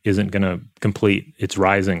isn't going to complete its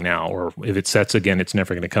rising now, or if it sets again, it's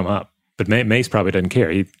never going to come up? But Mace probably doesn't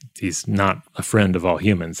care. He's not a friend of all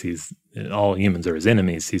humans. All humans are his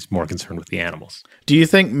enemies. He's more concerned with the animals. Do you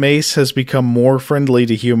think Mace has become more friendly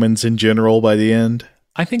to humans in general by the end?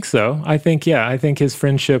 I think so. I think his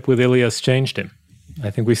friendship with Ilias changed him. I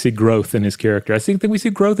think we see growth in his character. I think we see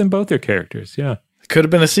growth in both their characters. Yeah. Could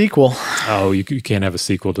have been a sequel. Oh, you can't have a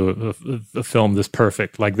sequel to a film this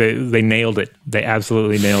perfect. Like they nailed it. They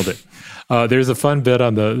absolutely nailed it. There's a fun bit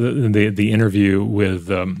on the interview with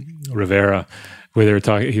Rivera, where they were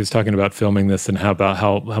talking. He was talking about filming this and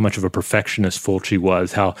how much of a perfectionist Fulci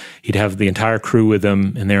was. How he'd have the entire crew with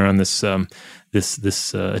him, and they're on this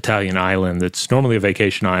Italian island that's normally a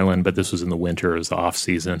vacation island, but this was in the winter, it was the off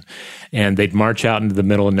season, and they'd march out into the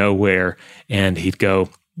middle of nowhere, and he'd go,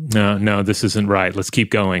 No, this isn't right. Let's keep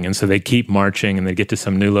going. And so they keep marching, and they get to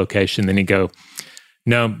some new location. Then he'd go,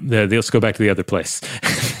 no, let's go back to the other place.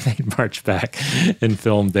 They'd march back and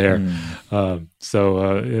film there. It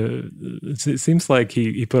seems like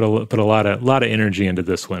he put a lot of energy into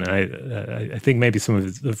this one. And I think maybe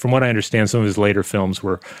from what I understand, some of his later films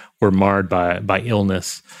were marred by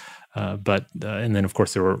illness. And then of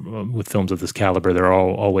course there were with films of this caliber, there are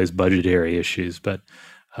always budgetary issues. But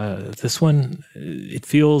this one, it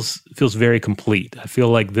feels very complete. I feel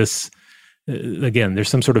like this. Again, there's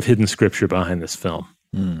some sort of hidden scripture behind this film,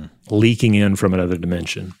 leaking in from another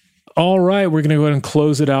dimension. All right, we're going to go ahead and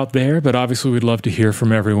close it out there, but obviously we'd love to hear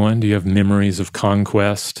from everyone. Do you have memories of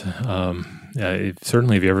Conquest?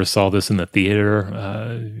 Certainly, if you ever saw this in the theater,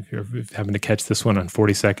 if you're having to catch this one on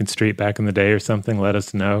 42nd Street back in the day or something, let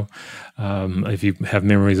us know. If you have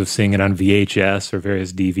memories of seeing it on VHS or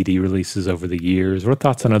various DVD releases over the years, or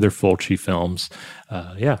thoughts on other Fulci films,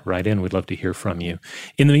 write in. We'd love to hear from you.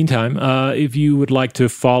 In the meantime, if you would like to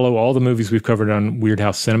follow all the movies we've covered on Weird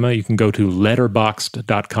House Cinema, you can go to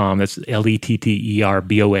letterboxd.com. That's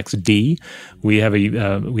LETTERBOXD. We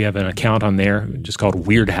have an account on there just called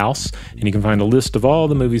Weird House, and you can find a list of all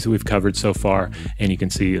the movies that we've covered so far, and you can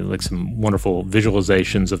see like some wonderful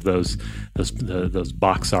visualizations of those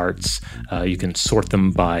box arts. You can sort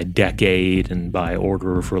them by decade and by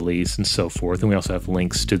order of release and so forth. And we also have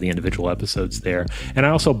links to the individual episodes there. And I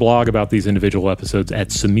also blog about these individual episodes at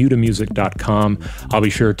samutamusic.com. I'll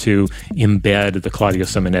be sure to embed the Claudio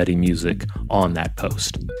Simonetti music on that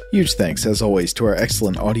post. Huge thanks, as always, to our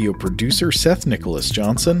excellent audio producer, Seth Nicholas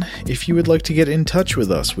Johnson. If you would like to get in touch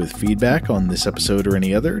with us with feedback on this episode or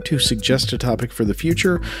any other, to suggest a topic for the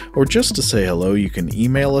future, or just to say hello, you can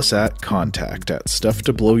email us at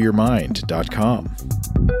contact@stufftoblowyourmind.com.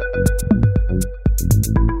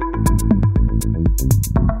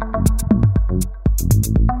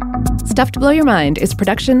 Stuff to Blow Your Mind is a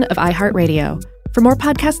production of iHeartRadio. For more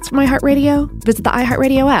podcasts from iHeartRadio, visit the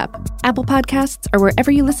iHeartRadio app, Apple Podcasts, or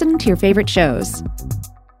wherever you listen to your favorite shows.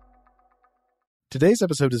 Today's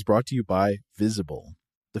episode is brought to you by Visible.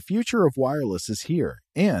 The future of wireless is here,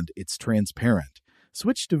 and it's transparent.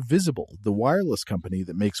 Switch to Visible, the wireless company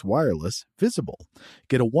that makes wireless visible.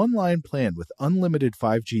 Get a one-line plan with unlimited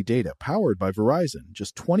 5G data powered by Verizon,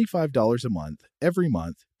 just $25 a month, every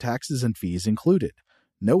month, taxes and fees included.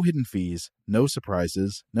 No hidden fees, no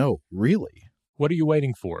surprises, no, really. What are you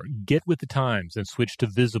waiting for? Get with the times and switch to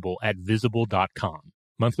Visible at Visible.com.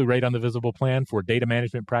 Monthly rate on the Visible plan. For data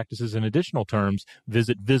management practices and additional terms,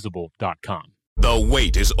 visit Visible.com. The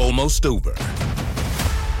wait is almost over.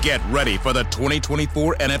 Get ready for the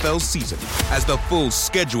 2024 NFL season as the full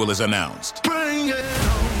schedule is announced.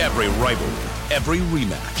 Every rivalry, every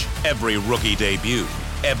rematch, every rookie debut,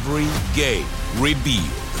 every game revealed.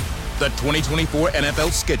 The 2024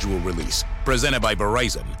 NFL schedule release, presented by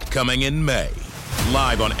Verizon, coming in May.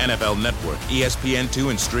 Live on NFL Network, ESPN2,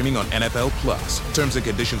 and streaming on NFL Plus. Terms and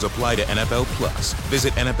conditions apply to NFL Plus.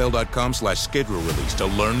 Visit NFL.com/schedule release to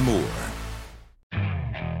learn more.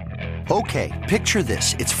 Okay, picture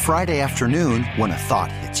this. It's Friday afternoon when a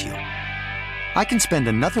thought hits you. I can spend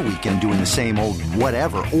another weekend doing the same old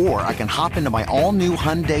whatever, or I can hop into my all-new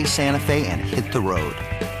Hyundai Santa Fe and hit the road.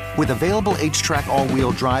 With available H-Track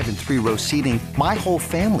all-wheel drive and 3-row seating, my whole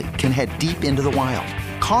family can head deep into the wild.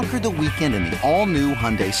 Conquer the weekend in the all-new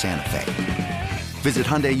Hyundai Santa Fe. Visit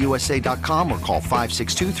HyundaiUSA.com or call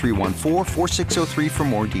 562-314-4603 for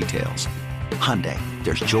more details. Hyundai,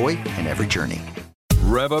 there's joy in every journey.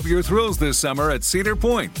 Rev up your thrills this summer at Cedar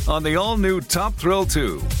Point on the all-new Top Thrill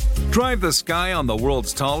 2. Drive the sky on the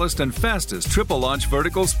world's tallest and fastest triple-launch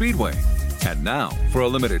vertical speedway. And now, for a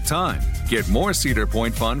limited time, get more Cedar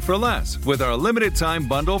Point fun for less with our limited-time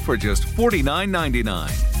bundle for just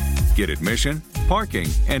 $49.99. Get admission, parking,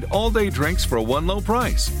 and all-day drinks for one low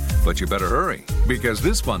price. But you better hurry, because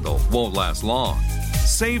this bundle won't last long.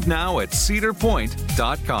 Save now at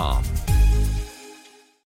cedarpoint.com.